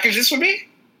content package this would be?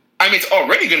 I mean, it's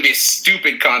already going to be a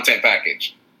stupid content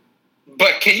package.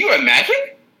 But can you imagine?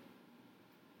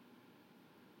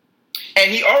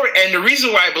 And the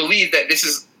reason why I believe that this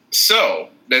is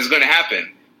that's going to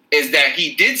happen, is that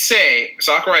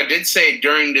Sakurai did say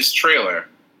during this trailer,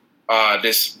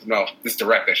 this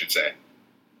direct, I should say,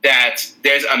 that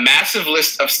there's a massive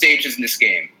list of stages in this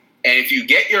game. And if you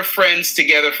get your friends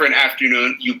together for an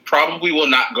afternoon, you probably will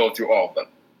not go through all of them.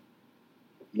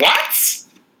 What?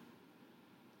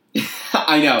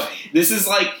 I know. This is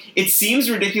like, it seems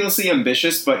ridiculously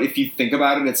ambitious, but if you think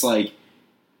about it, it's like...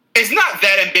 It's not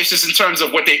that ambitious in terms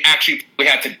of what they actually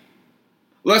had to do.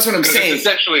 Well, that's what I'm saying.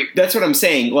 Essentially, that's what I'm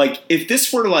saying. Like, if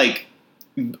this were like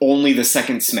only the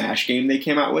second Smash game they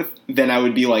came out with, then I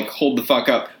would be like, hold the fuck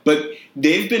up. But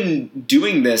they've been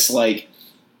doing this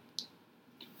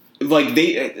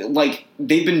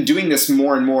they've been doing this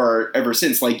more and more ever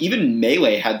since. Like, even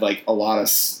Melee had like a lot of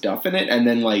stuff in it, and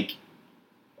then like,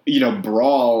 you know,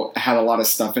 Brawl had a lot of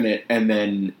stuff in it, and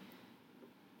then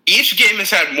each game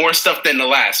has had more stuff than the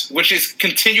last, which is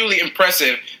continually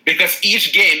impressive because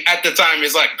each game at the time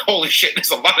is like, holy shit,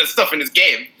 there's a lot of stuff in this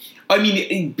game. I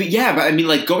mean,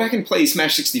 like, go back and play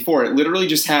Smash 64. It literally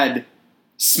just had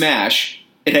Smash.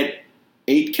 It had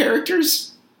 8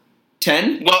 characters?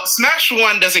 10? Well, Smash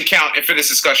 1 doesn't count for this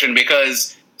discussion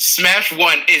because Smash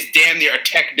 1 is damn near a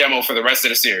tech demo for the rest of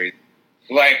the series.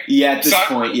 Like, yeah, at this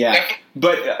point, yeah.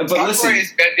 But listen,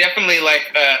 is definitely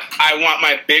like, I want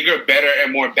my bigger, better,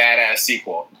 and more badass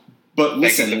sequel. But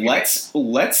listen,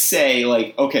 let's say,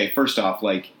 like, okay, first off,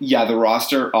 like, yeah, the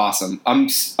roster, awesome. I'm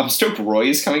stoked Roy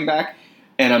is coming back,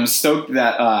 and I'm stoked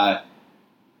that,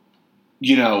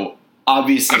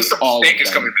 obviously I'm stoked all Snake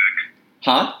is coming back.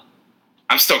 Huh?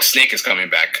 I'm stoked Snake is coming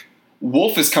back.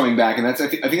 Wolf is coming back, and I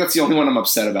think that's the only one I'm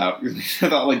upset about. I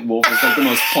thought, like, Wolf was, like, the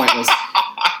most pointless.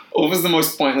 Wolf is the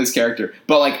most pointless character.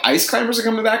 But, like, Ice Climbers are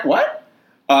coming back? What?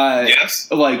 Yes.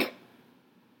 Like,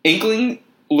 Inkling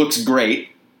looks great.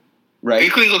 Right.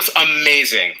 Inkling looks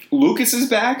amazing. Lucas is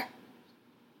back.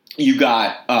 You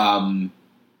got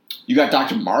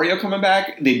Dr. Mario coming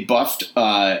back. They buffed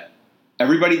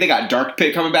everybody. They got Dark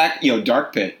Pit coming back.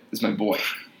 Dark Pit is my boy.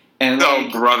 And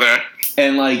brother.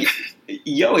 And like,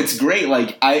 it's great.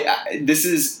 Like this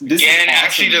is Ganon awesome.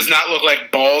 actually does not look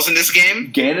like balls in this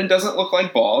game. Ganon doesn't look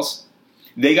like balls.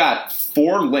 They got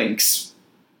 4 Links,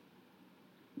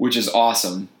 which is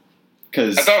awesome.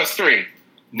 Because I thought it was 3.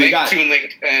 Toon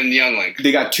Link, and Young Link.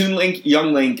 They got Toon Link,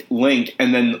 Young Link, Link,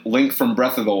 and then Link from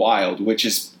Breath of the Wild, which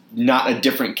is not a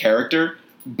different character,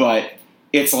 but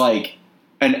it's like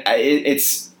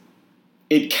it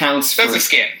counts. That's a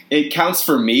skin. It counts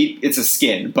for me. It's a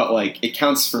skin, but like it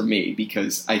counts for me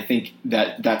because I think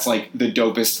that's like the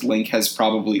dopest Link has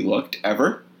probably looked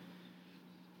ever.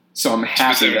 So I'm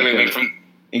happy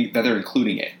that they're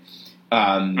including it.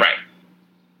 Right.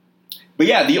 But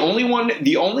yeah, the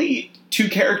only 2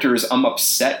 characters I'm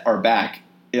upset are back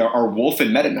are Wolf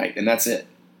and Meta Knight, and that's it.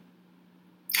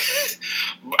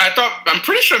 I'm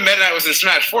pretty sure Meta Knight was in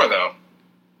Smash 4, though.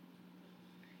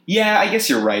 Yeah, I guess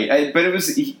you're right. But it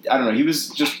was, I don't know, he was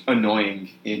just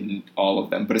annoying in all of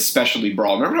them, but especially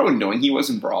Brawl. Remember how annoying he was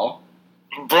in Brawl?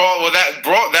 Brawl,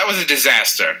 that was a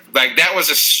disaster. Like, that was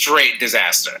a straight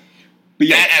disaster. But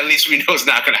that, at least we know, is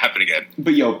not going to happen again.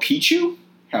 But Pichu?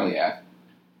 Hell yeah.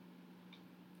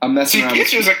 I'm messing around.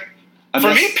 Pichu's like...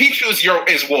 For me, Pichu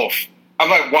is Wolf. I'm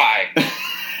like, why?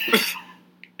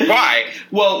 Why?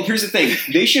 Well, here's the thing.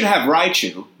 They should have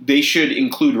Raichu. They should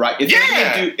include Raichu.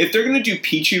 If they're going to do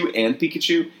Pichu and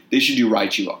Pikachu, they should do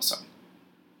Raichu also.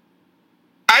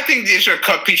 I think they should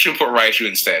cut Pichu and put Raichu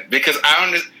instead. Because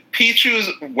Pichu's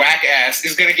whack ass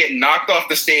is going to get knocked off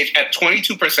the stage at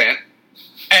 22%.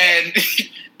 And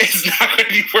it's not going to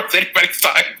be worth anybody's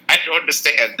time. I don't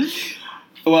understand.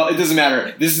 Well, it doesn't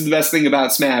matter. This is the best thing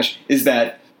about Smash, is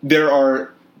that there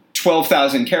are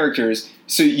 12,000 characters,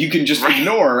 so you can just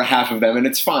ignore half of them, and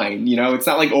it's fine. It's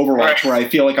not like Overwatch, where I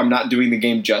feel like I'm not doing the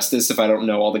game justice if I don't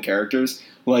know all the characters.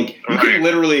 Like, you can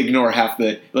literally ignore half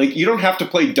the... Like, you don't have to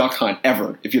play Duck Hunt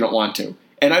ever if you don't want to.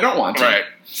 And I don't want to. Right.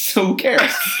 So who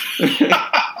cares?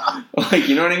 Like,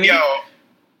 you know what I mean? Yo,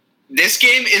 this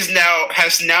game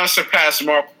has now surpassed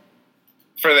Marvel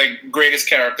for the greatest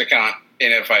character count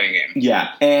in a fighting game.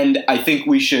 Yeah, and I think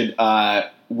we should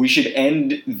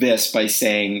end this by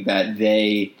saying that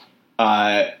they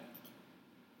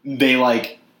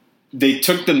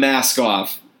took the mask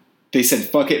off. They said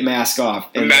 "fuck it, mask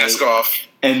off." And mask off.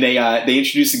 And they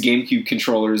introduced the GameCube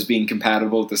controller as being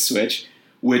compatible with the Switch,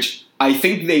 which I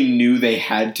think they knew they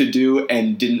had to do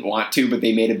and didn't want to, but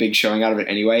they made a big showing out of it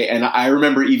anyway. And I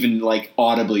remember even like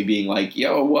audibly being like,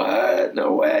 "Yo, what?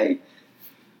 No way!"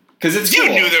 Because it's cool.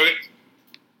 You knew there.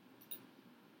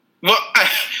 Well,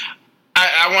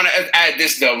 I want to add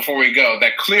this, though, before we go,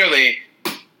 that clearly,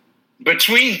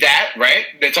 between that, right,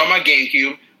 they're talking about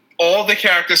GameCube, all the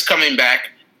characters coming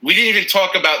back, we didn't even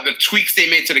talk about the tweaks they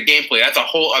made to the gameplay. That's a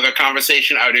whole other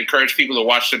conversation. I would encourage people to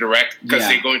watch the Direct, because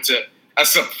they go into a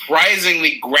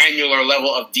surprisingly granular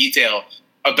level of detail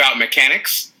about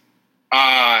mechanics.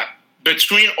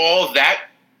 Between all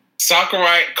that,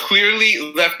 Sakurai clearly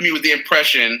left me with the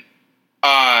impression,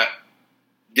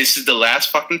 this is the last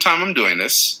fucking time I'm doing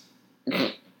this.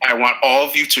 I want all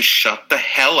of you to shut the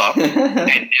hell up and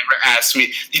never ask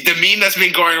me. The meme that's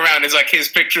been going around is like his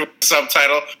picture with the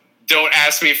subtitle, "Don't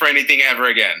ask me for anything ever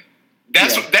again."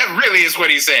 That really is what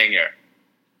he's saying here.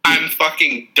 I'm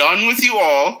fucking done with you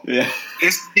all. Yeah.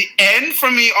 This is the end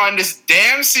for me on this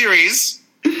damn series.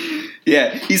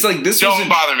 Yeah. He's like, Don't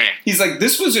bother me. He's like,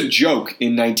 this was a joke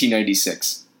in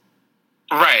 1996.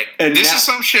 Right. And this is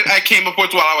some shit I came up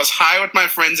with while I was high with my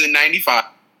friends in 95.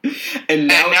 And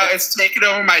now it's taken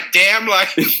over my damn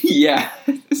life. Yeah.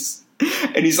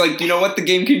 And he's like, you know what? The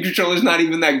GameCube controller's not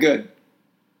even that good.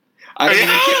 I don't even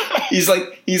care.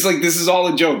 He's like, this is all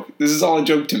a joke. This is all a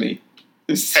joke to me.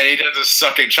 And he does his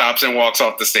sucking chops and walks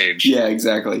off the stage. Yeah,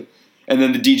 exactly. And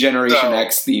then the Degeneration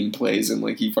X theme plays, and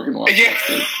like he fucking walks off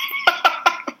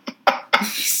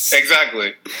stage.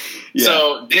 Exactly. Yeah.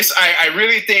 So this, I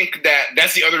really think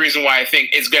that's the other reason why I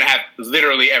think it's going to have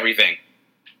literally everything.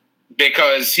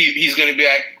 Because he's going to be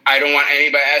like, I don't want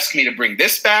anybody asking me to bring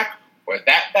this back report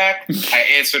that back.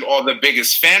 I answered all the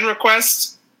biggest fan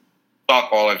requests.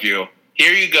 Fuck all of you.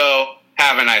 Here you go.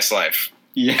 Have a nice life.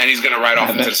 Yeah. And he's going to ride off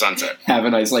into the sunset. Have a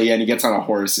nice life. Yeah, and he gets on a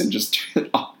horse and just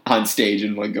on stage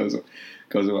and like goes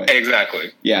away.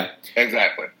 Exactly. Yeah.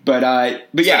 Exactly. But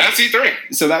yeah. So that's E3.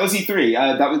 So that was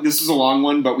E3. This was a long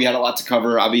one, but we had a lot to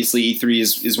cover. Obviously,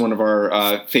 E3 is one of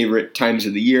our favorite times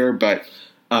of the year. But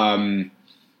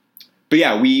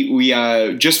yeah, we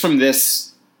just from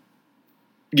this,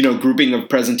 grouping of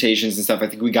presentations and stuff, I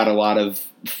think we got a lot of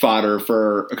fodder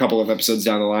for a couple of episodes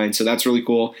down the line. So that's really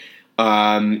cool.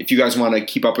 If you guys want to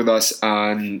keep up with us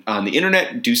on the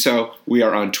internet, do so. We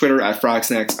are on Twitter at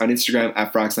Frogsnacks, on Instagram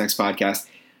at Frogsnacks Podcast.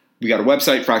 We got a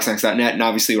website, frogsnacks.net, and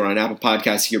obviously we're on Apple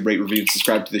Podcasts. You can rate, review, and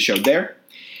subscribe to the show there.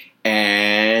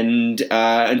 And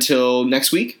until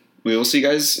next week, we will see you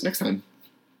guys next time.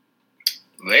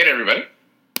 Later, everybody.